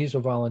these are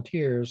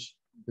volunteers,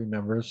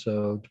 remember,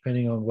 so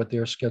depending on what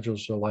their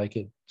schedules are like,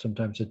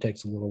 sometimes it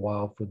takes a little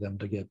while for them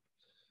to get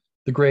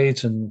the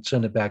grades and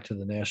send it back to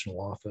the national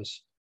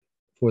office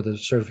for the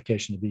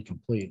certification to be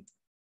complete.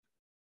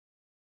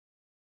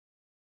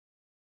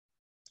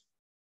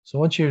 So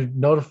once you're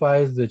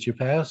notified that you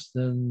passed,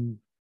 then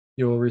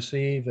you will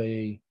receive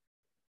a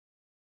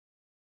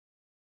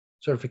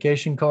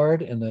certification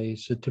card and a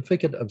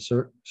certificate of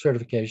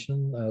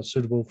certification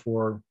suitable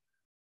for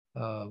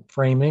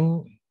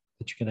framing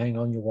that you can hang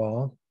on your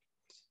wall.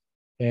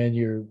 And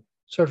your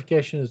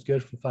certification is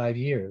good for 5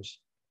 years.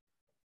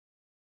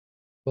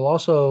 We'll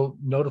also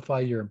notify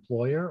your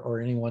employer or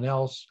anyone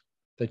else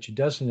that you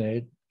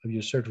designate of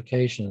your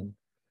certification.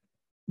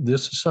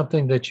 This is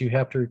something that you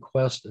have to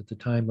request at the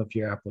time of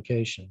your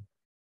application.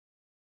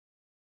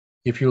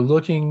 If you're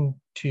looking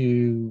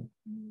to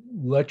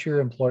let your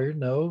employer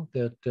know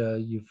that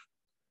you've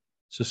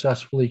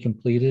successfully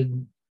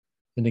completed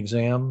an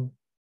exam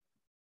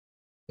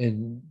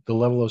and the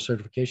level of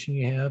certification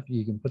you have,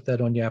 you can put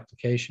that on your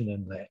application,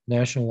 and the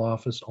national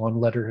office on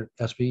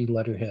SBE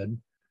letterhead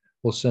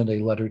will send a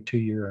letter to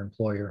your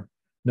employer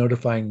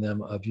notifying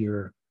them of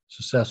your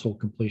successful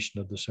completion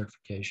of the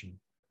certification.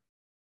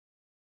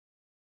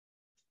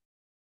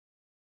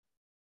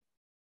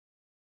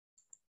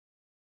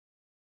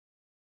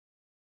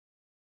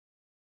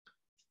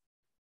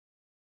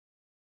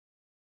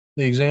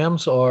 The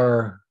exams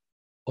are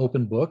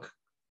open book.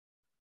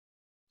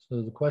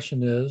 So the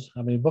question is,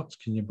 how many books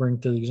can you bring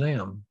to the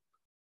exam?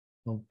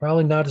 Well,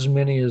 probably not as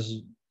many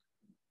as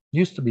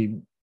used to be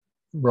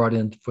brought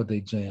in for the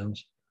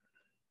exams,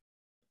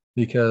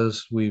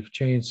 because we've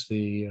changed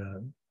the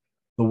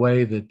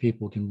way that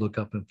people can look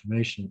up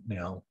information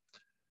now.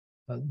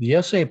 The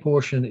essay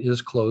portion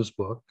is closed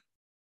book,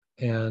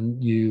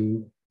 and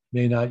you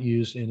may not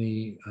use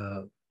any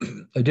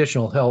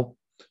additional help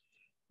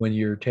when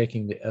you're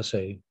taking the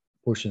essay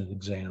portion of the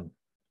exam.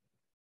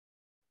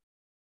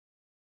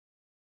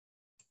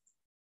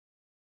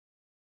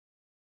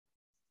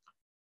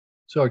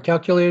 So are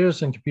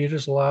calculators and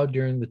computers allowed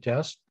during the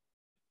test?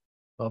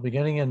 Well,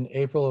 beginning in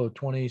April of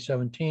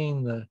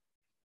 2017, the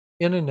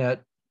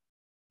internet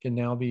can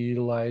now be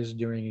utilized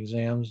during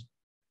exams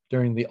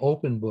during the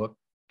open book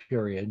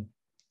period.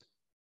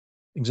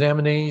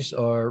 Examinees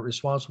are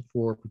responsible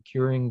for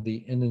procuring the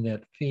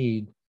internet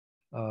feed.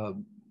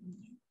 You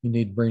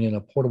need to bring in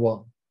a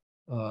portable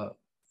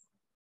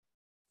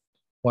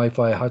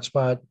Wi-Fi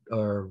hotspot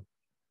or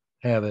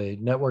have a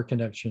network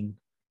connection.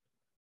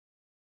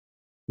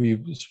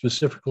 We've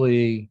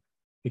specifically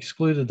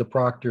excluded the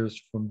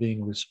proctors from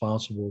being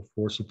responsible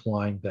for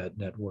supplying that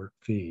network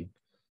feed.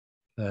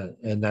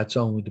 And that's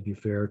only to be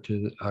fair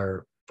to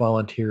our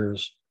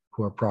volunteers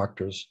who are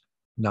proctors,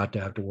 not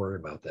to have to worry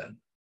about that.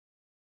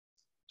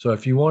 So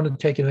if you want to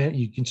take advantage,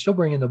 you can still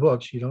bring in the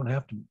books. You don't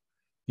have to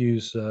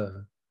use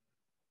a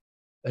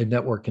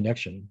network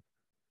connection.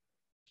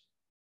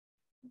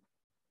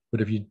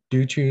 But if you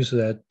do choose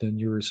that, then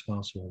you're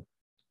responsible.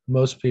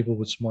 Most people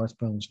with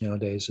smartphones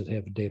nowadays that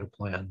have a data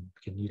plan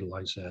can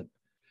utilize that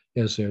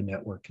as their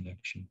network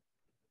connection.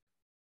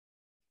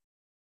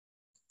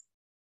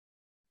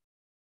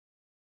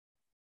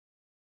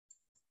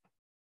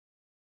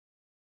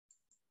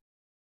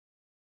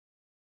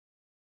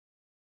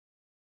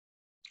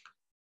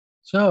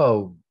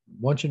 So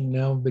once you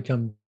now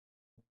become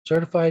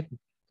certified,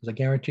 does it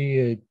guarantee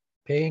a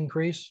pay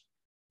increase?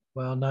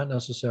 Well, not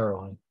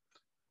necessarily.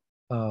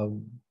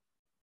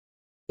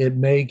 It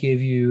may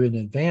give you an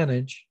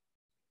advantage,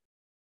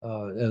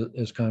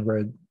 as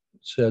Conrad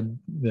said,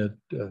 that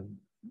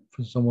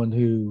for someone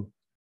who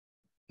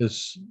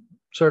is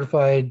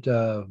certified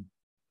and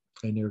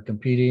you're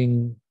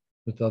competing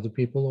with other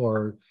people,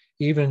 or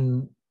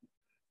even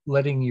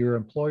letting your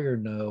employer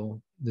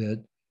know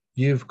that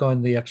you've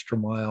gone the extra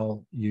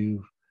mile,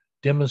 you've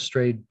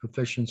demonstrated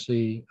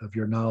proficiency of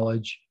your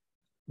knowledge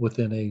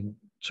within a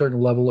certain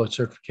level of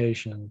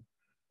certification,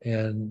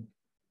 and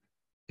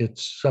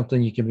it's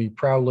something you can be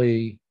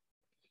proudly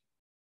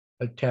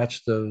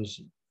attach those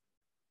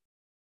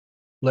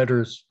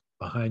letters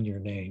behind your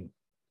name.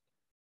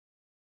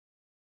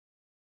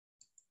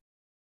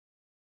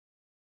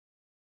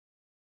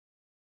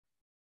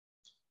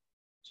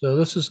 So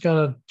this is kind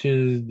of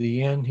to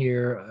the end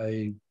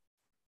here.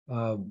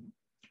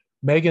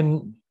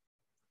 Megan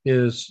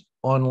is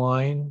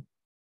online,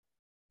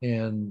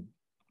 and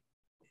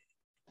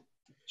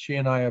she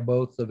and I are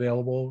both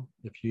available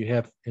if you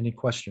have any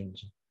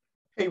questions.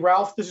 Hey,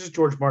 Ralph, this is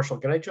George Marshall.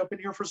 Can I jump in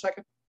here for a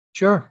second?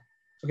 Sure.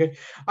 Okay.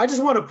 I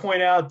just want to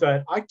point out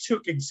that I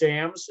took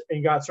exams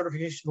and got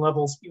certification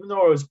levels, even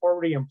though I was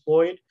already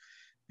employed,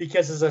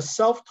 because as a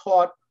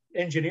self-taught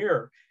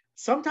engineer,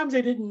 sometimes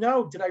I didn't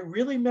know, did I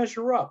really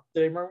measure up?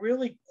 Did I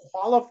really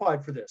qualify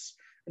for this?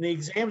 And the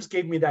exams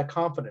gave me that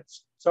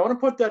confidence. So I want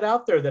to put that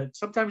out there, that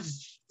sometimes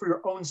it's for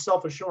your own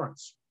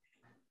self-assurance.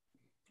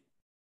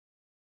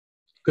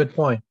 Good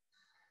point.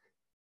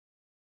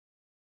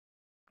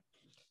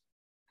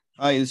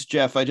 Hi, it's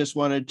Jeff. I just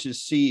wanted to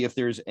see if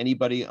there's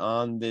anybody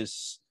on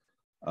this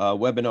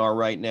webinar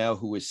right now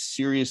who is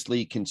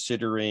seriously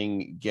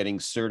considering getting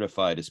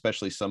certified,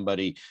 especially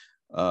somebody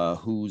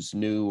who's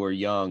new or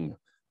young.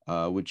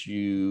 Would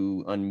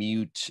you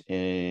unmute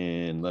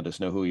and let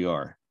us know who you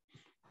are?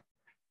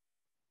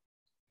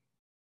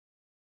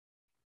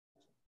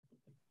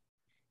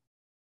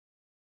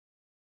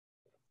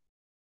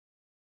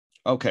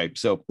 Okay,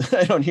 so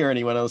I don't hear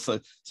anyone else.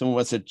 Someone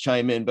wants to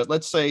chime in, but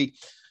let's say,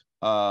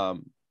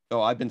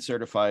 I've been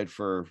certified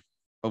for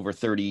over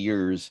 30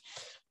 years.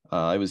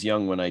 I was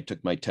young when I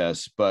took my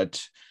tests,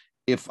 but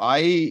if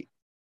I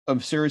am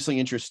seriously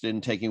interested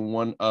in taking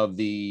one of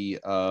the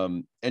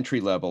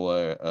entry level,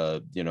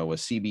 a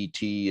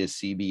CBT, a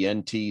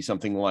CBNT,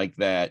 something like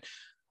that,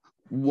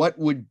 what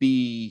would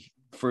be,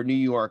 for New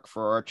York,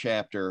 for our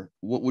chapter,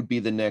 what would be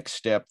the next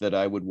step that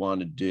I would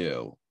want to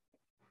do?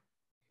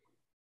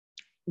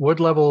 What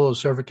level of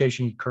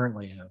certification you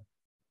currently have?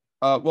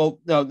 Well,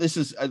 no, this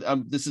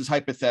is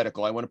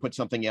hypothetical. I want to put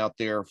something out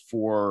there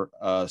for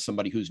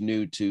somebody who's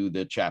new to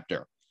the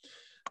chapter.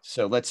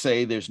 So let's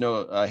say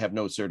I have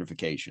no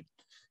certification,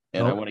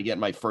 and I want to get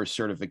my first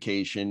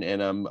certification,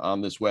 and I'm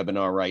on this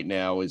webinar right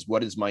now.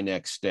 What is my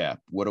next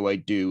step? What do I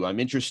do? I'm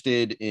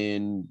interested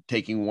in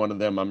taking one of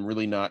them. I'm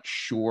really not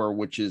sure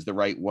which is the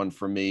right one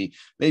for me.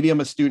 Maybe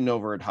I'm a student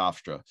over at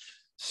Hofstra.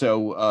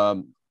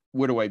 So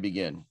where do I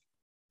begin?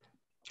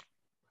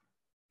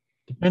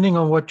 Depending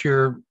on what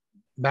your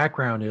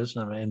background is,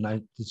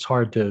 it's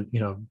hard to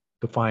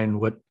define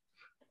what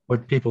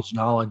people's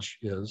knowledge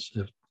is.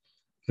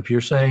 If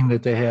you're saying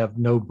that they have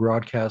no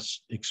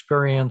broadcast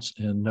experience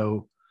and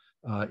no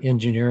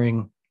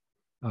engineering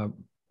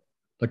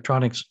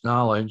electronics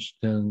knowledge,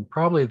 then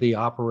probably the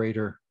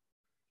operator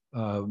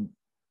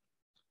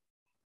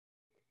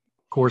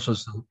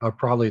courses are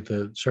probably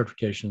the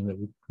certification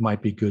that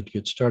might be good to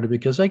get started,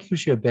 because that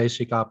gives you a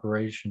basic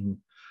operation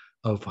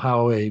of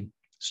how a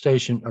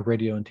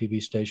radio and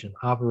TV station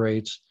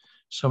operates,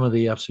 some of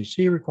the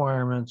FCC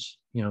requirements,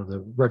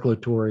 the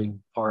regulatory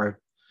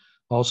part,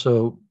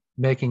 also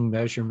making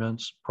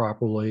measurements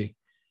properly,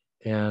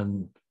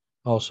 and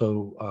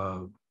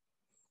also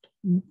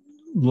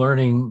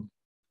learning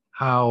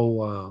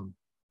how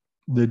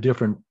the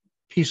different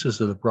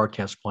pieces of the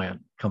broadcast plant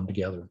come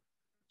together.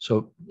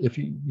 So if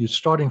you're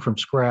starting from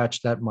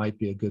scratch, that might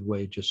be a good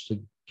way just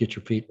to get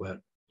your feet wet.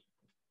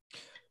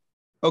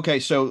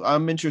 Okay, so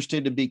I'm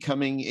interested in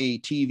becoming a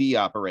TV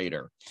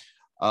operator.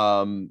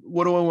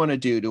 What do I want to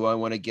do? Do I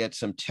want to get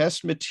some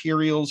test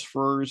materials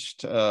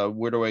first?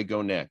 Where do I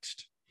go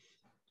next?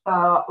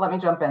 Let me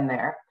jump in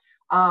there.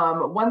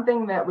 One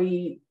thing that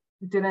we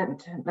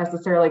didn't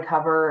necessarily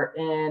cover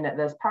in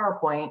this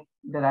PowerPoint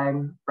that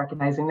I'm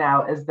recognizing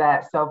now is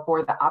that, so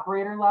for the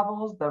operator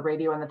levels, the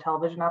radio and the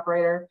television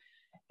operator,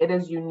 it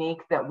is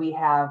unique that we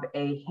have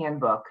a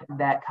handbook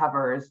that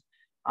covers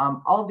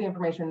all of the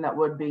information that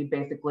would be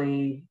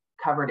basically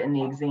covered in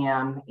the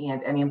exam,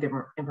 and any of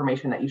the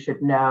information that you should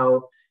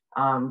know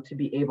to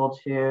be able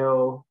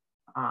to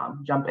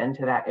jump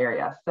into that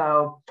area.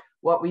 So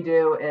what we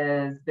do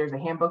is there's a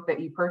handbook that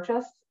you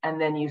purchase, and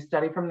then you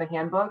study from the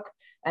handbook.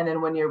 And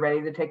then when you're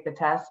ready to take the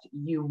test,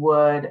 you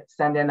would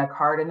send in a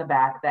card in the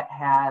back that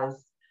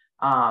has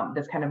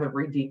this kind of a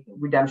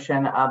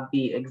redemption of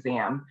the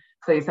exam.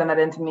 So you send that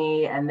in to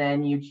me, and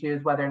then you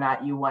choose whether or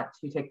not you want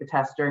to take the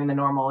test during the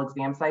normal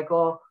exam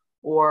cycle,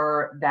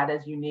 or that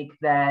is unique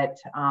that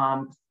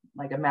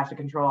like a master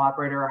control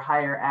operator or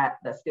higher at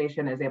the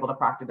station is able to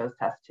proctor those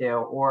tests too,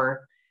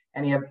 or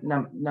any of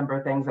number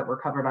of things that were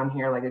covered on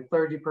here, like a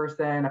clergy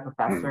person, a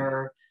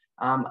professor,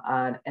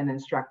 an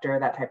instructor,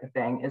 that type of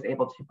thing, is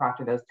able to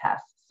proctor those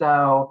tests.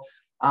 So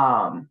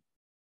that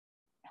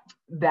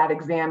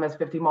exam is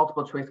 50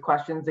 multiple choice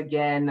questions.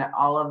 Again,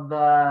 all of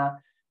the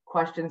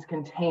questions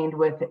contained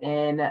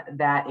within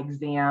that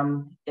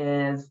exam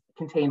is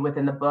contained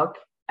within the book.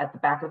 At the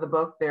back of the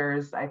book,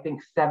 there's, I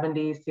think,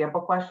 70 sample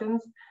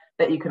questions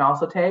that you can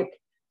also take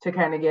to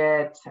kind of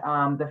get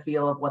the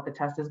feel of what the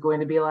test is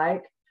going to be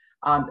like.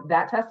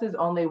 That test is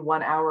only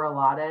 1 hour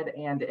allotted,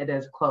 and it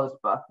is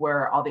closed book,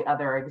 where all the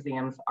other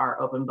exams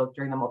are open book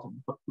during the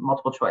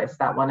multiple choice.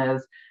 That one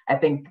is, I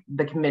think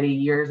the committee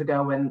years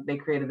ago when they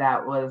created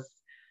that was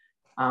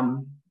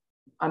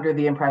under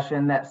the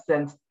impression that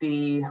since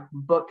the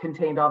book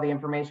contained all the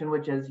information,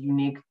 which is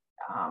unique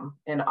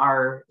in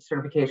our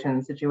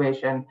certification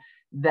situation,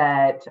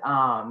 that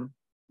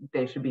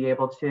they should be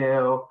able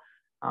to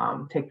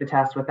take the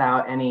test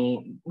without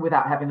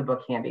having the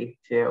book handy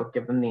to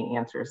give them the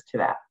answers to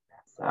that.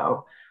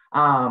 So,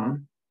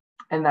 and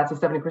that's a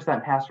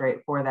 70% pass rate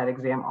for that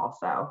exam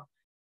also.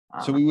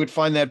 So we would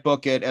find that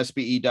book at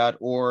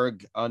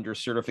SBE.org under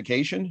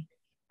certification?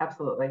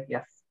 Absolutely,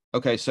 yes.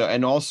 Okay, so,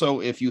 and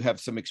also if you have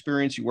some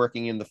experience, you're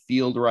working in the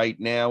field right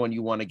now and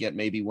you want to get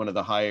maybe one of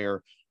the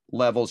higher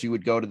levels, you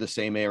would go to the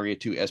same area,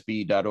 to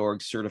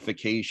SBE.org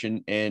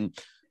certification. And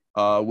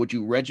would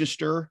you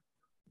register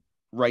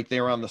right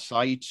there on the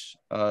site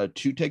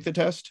to take the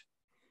test?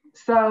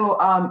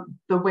 So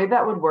the way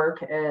that would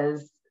work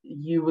is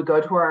you would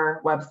go to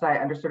our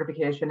website under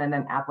certification and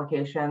then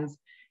applications,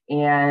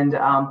 and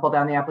pull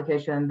down the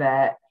application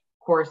that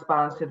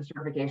corresponds to the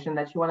certification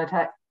that you want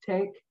to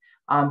take.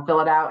 Fill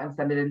it out and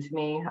send it in to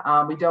me.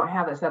 We don't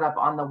have it set up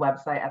on the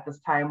website at this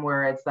time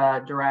where it's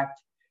a direct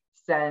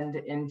send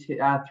into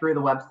through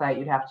the website.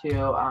 You'd have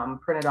to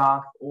print it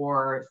off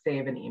or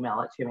save and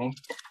email it to me.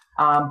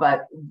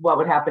 But what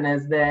would happen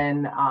is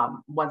then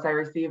once I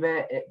receive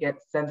it, it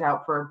gets sent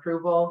out for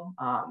approval.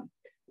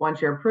 Once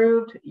you're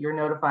approved, you're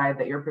notified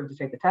that you're approved to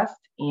take the test,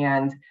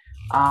 and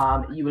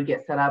you would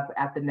get set up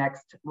at the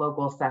next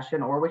local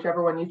session or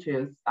whichever one you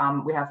choose.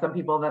 We have some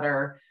people that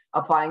are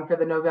applying for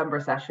the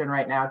November session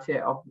right now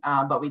too,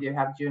 but we do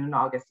have June and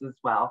August as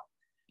well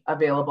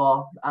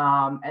available.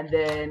 And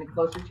then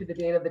closer to the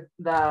date of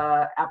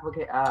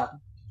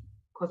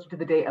closer to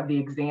the date of the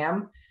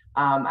exam,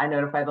 I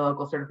notify the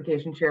local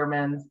certification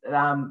chairmen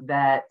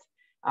that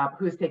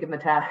who's taken the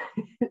test,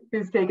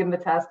 who's taken the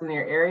test in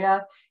your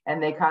area,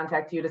 and they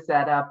contact you to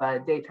set up a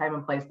date, time,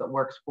 and place that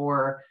works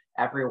for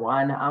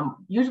everyone.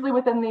 Usually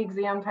within the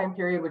exam time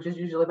period, which is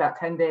usually about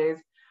 10 days,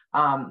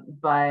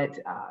 but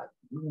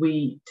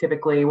we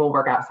typically will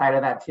work outside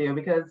of that too,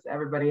 because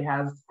everybody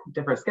has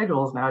different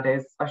schedules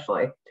nowadays,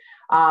 especially.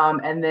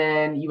 And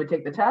then you would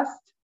take the test.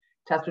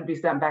 Test would be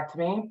sent back to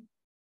me.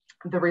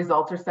 The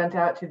results are sent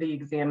out to the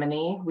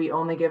examinee. We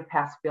only give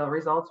pass-fail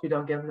results. We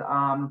don't give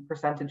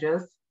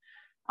percentages.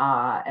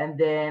 And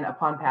then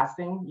upon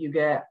passing, you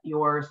get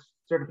your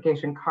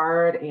certification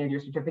card and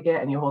your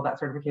certificate, and you hold that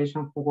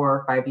certification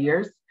for 5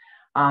 years.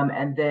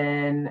 And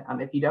then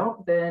if you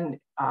don't, then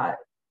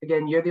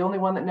again, you're the only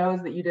one that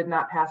knows that you did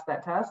not pass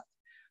that test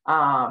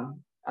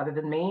other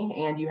than me,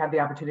 and you have the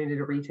opportunity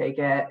to retake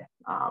it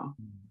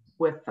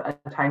with a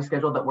time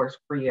schedule that works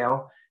for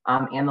you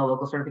and the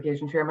local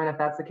certification chairman, if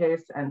that's the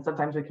case. And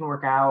sometimes we can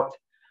work out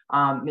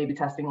maybe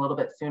testing a little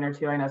bit sooner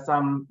too. I know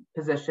some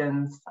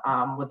positions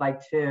would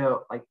like to,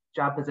 like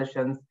job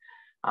positions,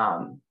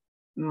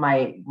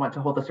 might want to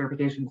hold the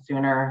certification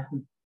sooner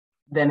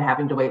than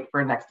having to wait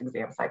for a next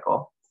exam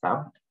cycle.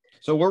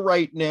 So we're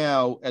right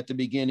now at the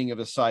beginning of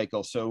a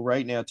cycle. So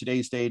right now,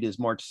 today's date is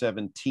March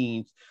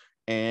 17th,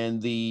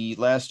 and the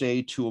last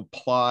day to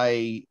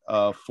apply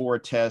for a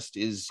test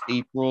is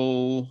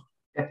April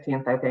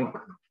 15th, I think.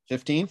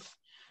 15th?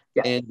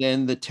 Yeah. And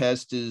then the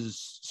test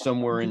is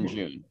somewhere in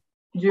June.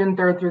 June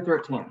 3rd through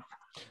 13th.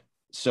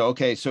 So,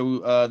 okay.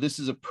 So this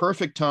is a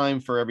perfect time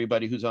for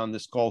everybody who's on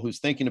this call, who's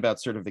thinking about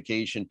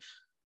certification,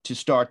 to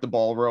start the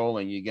ball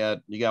rolling. You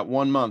got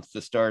 1 month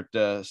to start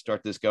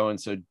this going.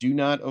 So do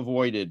not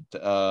avoid it.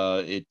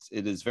 It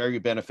is very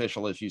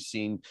beneficial, as you've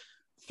seen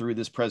through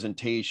this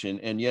presentation.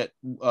 And yet,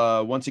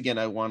 once again,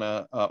 I want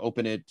to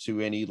open it to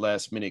any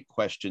last minute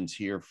questions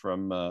here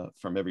from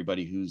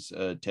everybody who's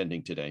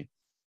attending today.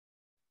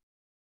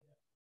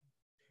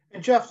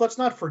 And Jeff, let's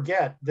not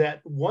forget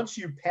that once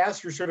you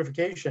pass your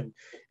certification,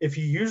 if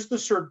you use the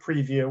cert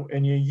preview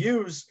and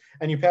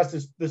you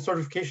pass the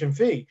certification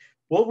fee,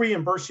 we'll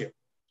reimburse you.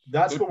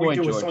 That's what we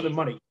do with some of the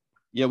money.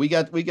 Yeah, we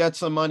got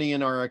some money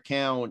in our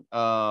account,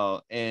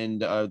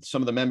 and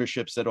some of the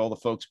memberships that all the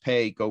folks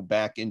pay go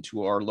back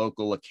into our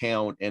local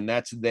account, and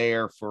that's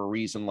there for a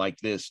reason like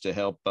this, to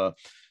help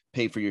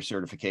pay for your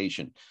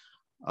certification.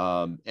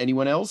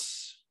 Anyone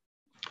else?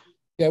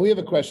 Yeah, we have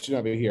a question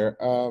over here.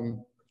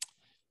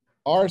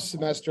 Our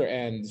semester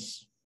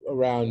ends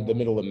around the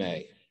middle of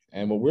May,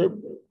 and what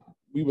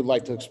we would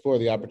like to explore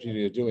the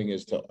opportunity of doing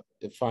is to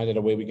find out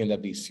a way we can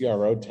have the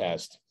CRO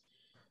test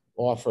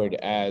offered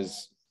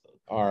as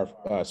our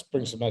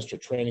spring semester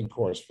training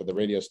course for the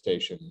radio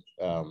station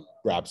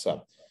wraps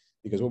up.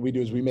 Because what we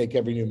do is we make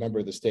every new member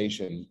of the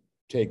station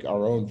take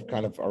our own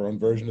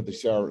version of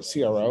the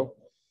CRO.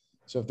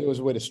 So if there was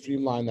a way to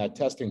streamline that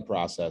testing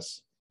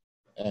process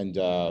and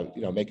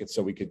make it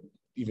so we could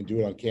even do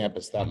it on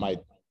campus, that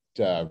might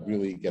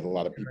really get a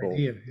lot of people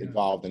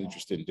involved and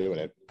interested in doing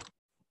it.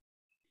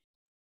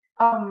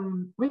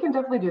 We can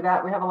definitely do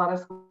that. We have a lot of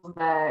schools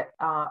that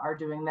are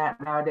doing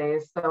that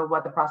nowadays. So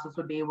what the process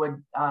would be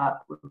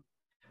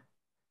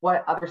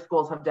what other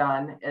schools have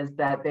done is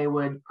that they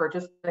would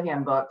purchase the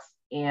handbooks,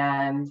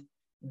 and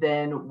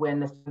then when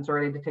the students are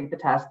ready to take the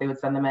test, they would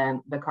send them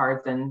in the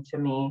cards in to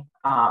me.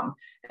 An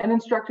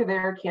instructor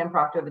there can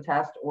proctor the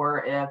test,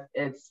 or if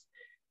it's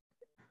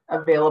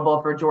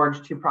available for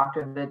George to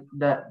proctor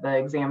the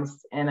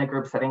exams in a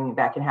group setting,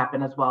 that can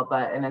happen as well.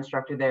 But an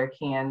instructor there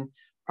can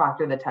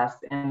proctor the test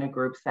in a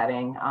group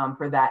setting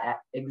for that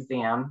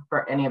exam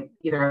for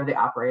either of the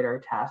operator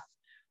tests.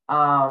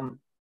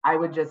 I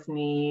would just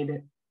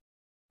need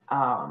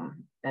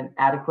an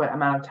adequate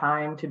amount of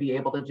time to be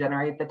able to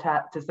generate the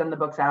test, to send the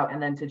books out, and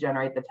then to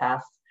generate the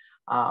test,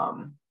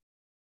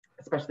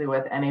 especially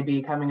with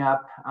NAB coming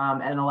up,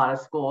 and a lot of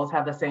schools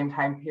have the same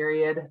time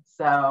period.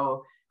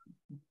 So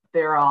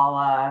they're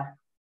all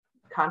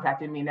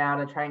contacting me now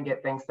to try and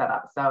get things set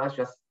up. So it's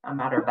just a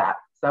matter of that.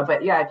 So,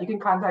 but yeah, if you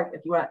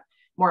want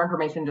more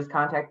information, just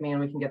contact me and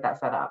we can get that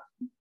set up.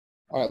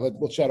 All right,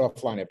 we'll chat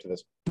offline after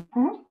this.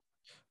 Mm-hmm.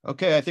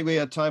 Okay, I think we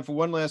have time for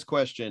one last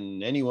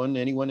question. Anyone?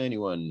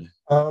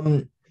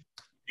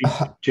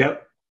 Jeff,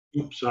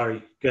 oops,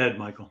 sorry. Go ahead,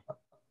 Michael.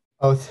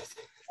 Oh,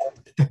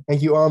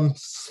 thank you.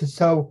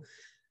 So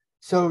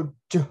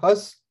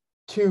just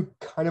to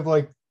kind of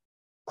like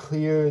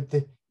clear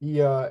the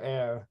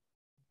air,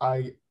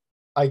 I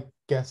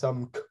guess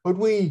could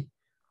we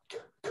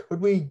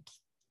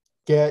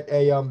get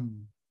a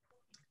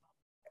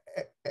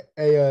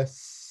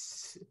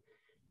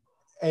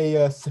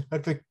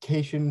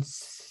certification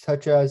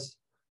such as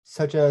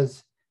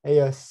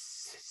a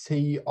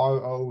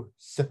CRO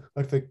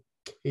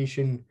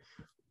certification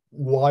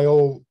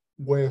while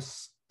we're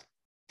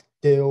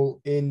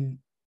still in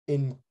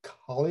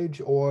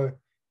college, or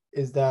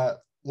is that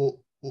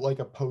like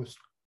a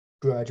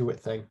postgraduate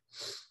thing?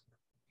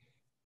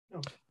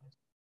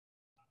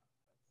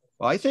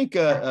 Well, I think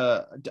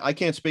I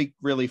can't speak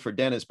really for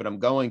Dennis, but I'm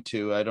going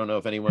to. I don't know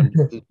if anyone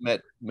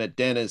met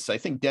Dennis. I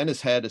think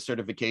Dennis had a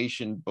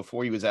certification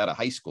before he was out of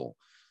high school.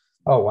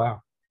 Oh,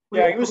 wow.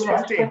 Yeah, he was We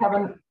actually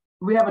 15.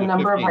 we have a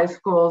number 15. of high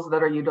schools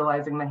that are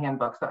utilizing the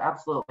handbook. So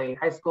absolutely,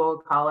 high school,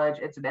 college,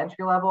 it's an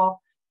entry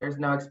level. There's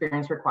no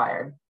experience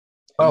required.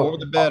 The more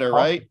the better,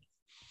 right?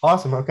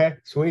 Awesome. Okay,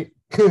 sweet.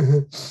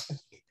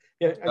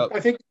 Yeah, I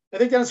think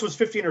Dennis was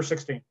 15 or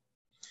 16.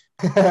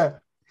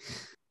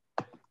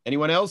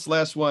 Anyone else?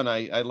 Last one.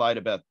 I lied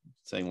about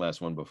saying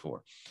last one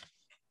before.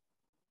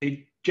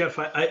 Hey, Jeff,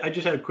 I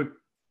just had a quick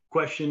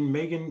question.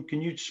 Megan,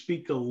 can you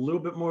speak a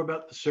little bit more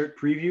about the cert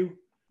preview?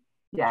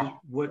 Yeah. Just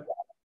what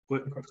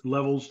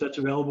levels that's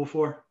available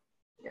for?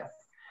 Yes.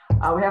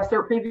 We have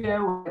Cert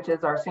Preview, which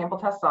is our sample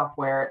test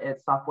software.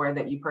 It's software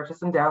that you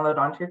purchase and download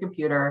onto your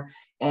computer,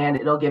 and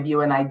it'll give you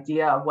an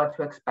idea of what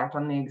to expect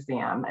on the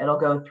exam. It'll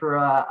go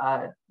through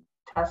a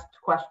test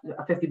question,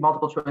 a 50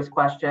 multiple choice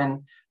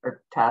question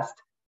or test.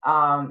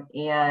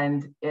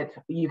 And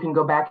you can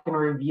go back and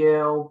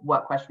review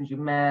what questions you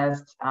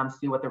missed,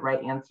 see what the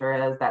right answer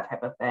is, that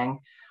type of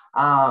thing.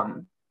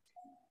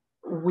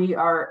 We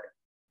are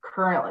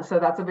currently, so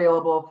that's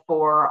available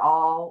for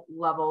all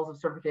levels of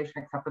certification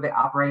except for the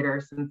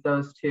operators, since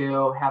those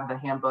two have the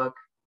handbook.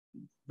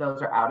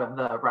 Those are out of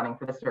the running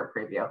for the cert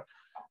preview.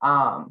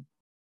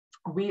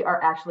 We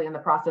are actually in the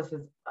process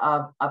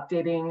of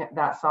updating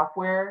that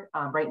software.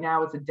 Right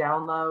now it's a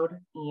download,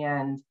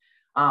 and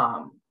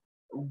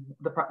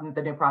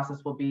the new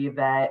process will be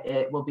that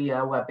it will be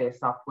a web-based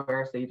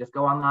software. So you just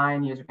go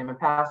online, username and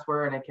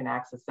password, and can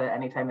access it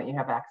anytime that you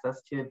have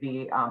access to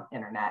the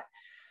internet.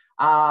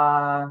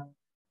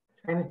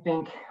 Trying to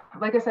think,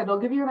 like I said, it'll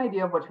give you an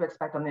idea of what to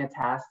expect on the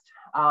test.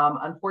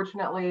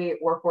 Unfortunately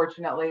or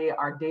fortunately,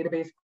 our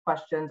database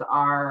questions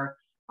are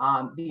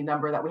the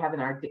number that we have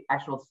in our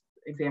actual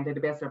exam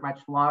database are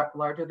much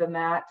larger than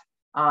that.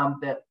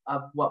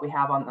 Of what we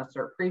have on the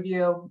cert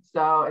preview.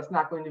 So it's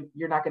not going to,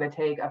 you're not going to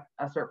take a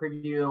cert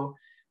preview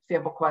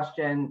sample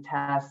question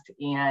test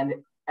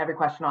and every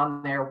question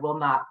on there will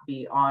not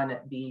be on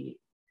the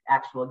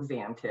actual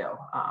exam too.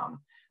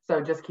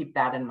 So just keep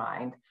that in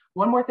mind.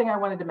 One more thing I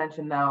wanted to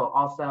mention though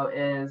also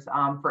is,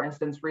 for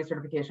instance,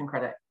 recertification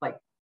credit, like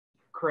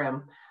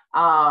CRIM.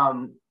 By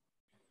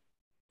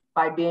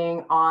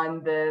being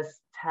on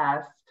this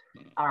test,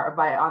 or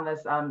on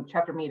this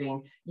chapter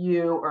meeting,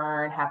 you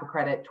earn half a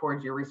credit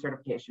towards your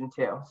recertification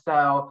too.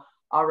 So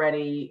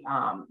already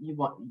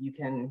you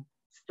can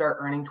start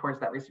earning towards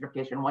that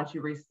recertification. Once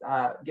you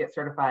get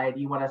certified,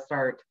 you want to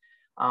start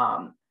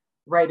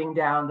writing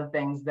down the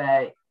things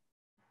that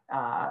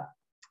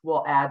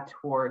will add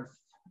towards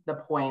the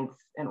points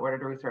in order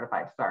to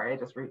recertify. Sorry, I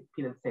just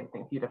repeated the same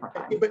thing a few different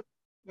times. But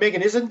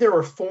Megan, isn't there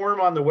a form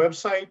on the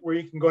website where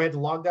you can go ahead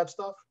and log that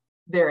stuff?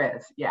 There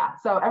is, yeah.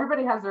 So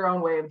everybody has their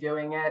own way of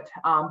doing it,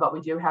 but we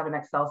do have an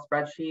Excel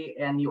spreadsheet,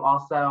 and you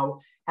also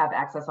have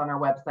access on our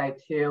website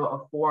to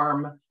a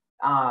form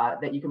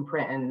that you can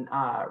print and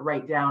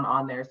write down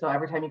on there. So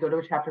every time you go to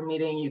a chapter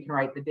meeting, you can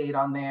write the date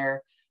on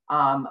there.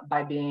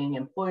 By being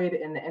employed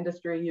in the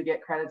industry, you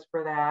get credits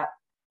for that.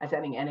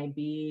 Attending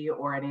NAB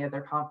or any other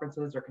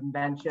conferences or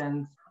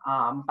conventions,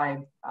 by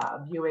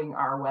viewing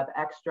our Web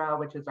Extra,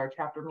 which is our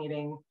chapter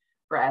meeting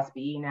for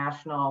SBE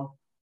National,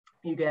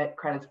 you get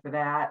credits for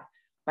that.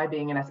 By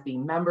being an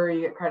SBE member, you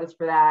get credits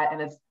for that,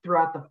 and it's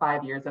throughout the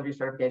 5 years of your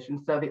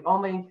certification. So the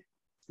only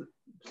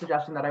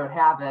suggestion that I would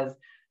have is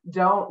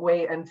don't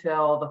wait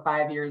until the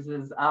 5 years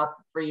is up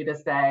for you to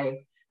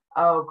say,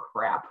 oh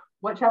crap,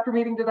 what chapter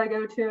meeting did I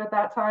go to at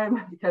that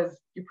time? Because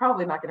you're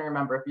probably not going to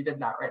remember if you did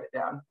not write it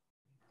down,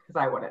 because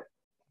I wouldn't.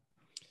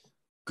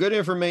 Good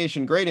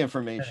information, great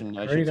information,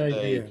 I should say. Great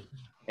idea.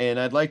 And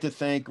I'd like to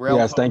thank Ralph.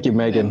 Yes, thank you,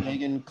 Megan. And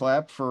Megan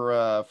Clapp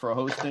for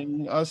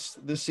hosting us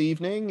this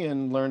evening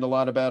and learned a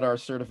lot about our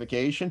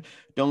certification.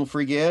 Don't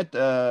forget,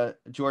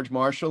 George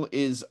Marshall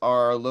is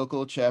our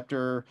local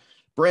chapter,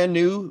 brand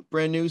new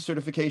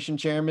certification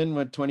chairman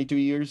with 22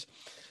 years.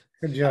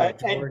 Good job.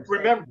 And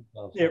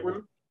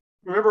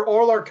remember,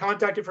 all our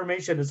contact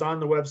information is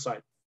on the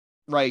website.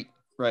 Right.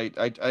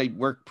 I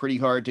work pretty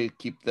hard to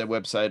keep the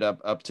website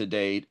up to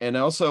date. And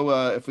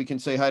also, if we can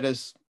say hi to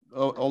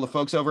all the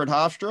folks over at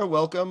Hofstra,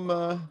 welcome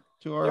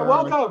to our. You're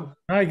welcome.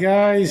 Hi,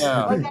 guys.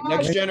 Yeah.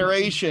 Next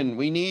generation,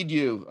 we need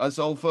you. Us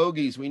old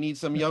fogies, we need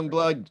some young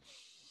blood.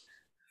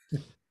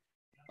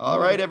 All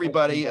right,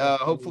 everybody.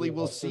 Hopefully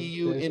we'll see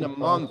you in a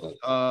month,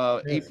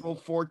 April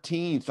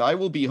 14th. I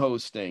will be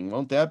hosting.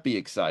 Won't that be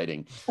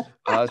exciting?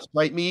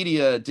 Sprite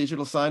Media,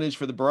 digital signage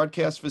for the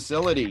broadcast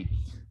facility.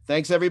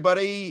 Thanks,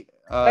 everybody.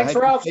 Thanks,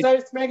 Ralph.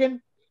 Thanks,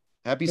 Megan.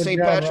 Happy Good St.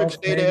 job, Patrick's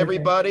Ralph. Day to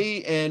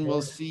everybody, and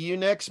we'll see you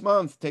next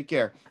month. Take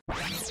care.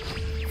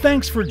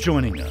 Thanks for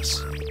joining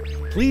us.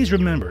 Please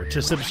remember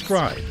to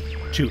subscribe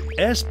to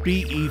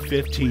SBE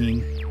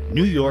 15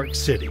 New York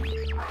City.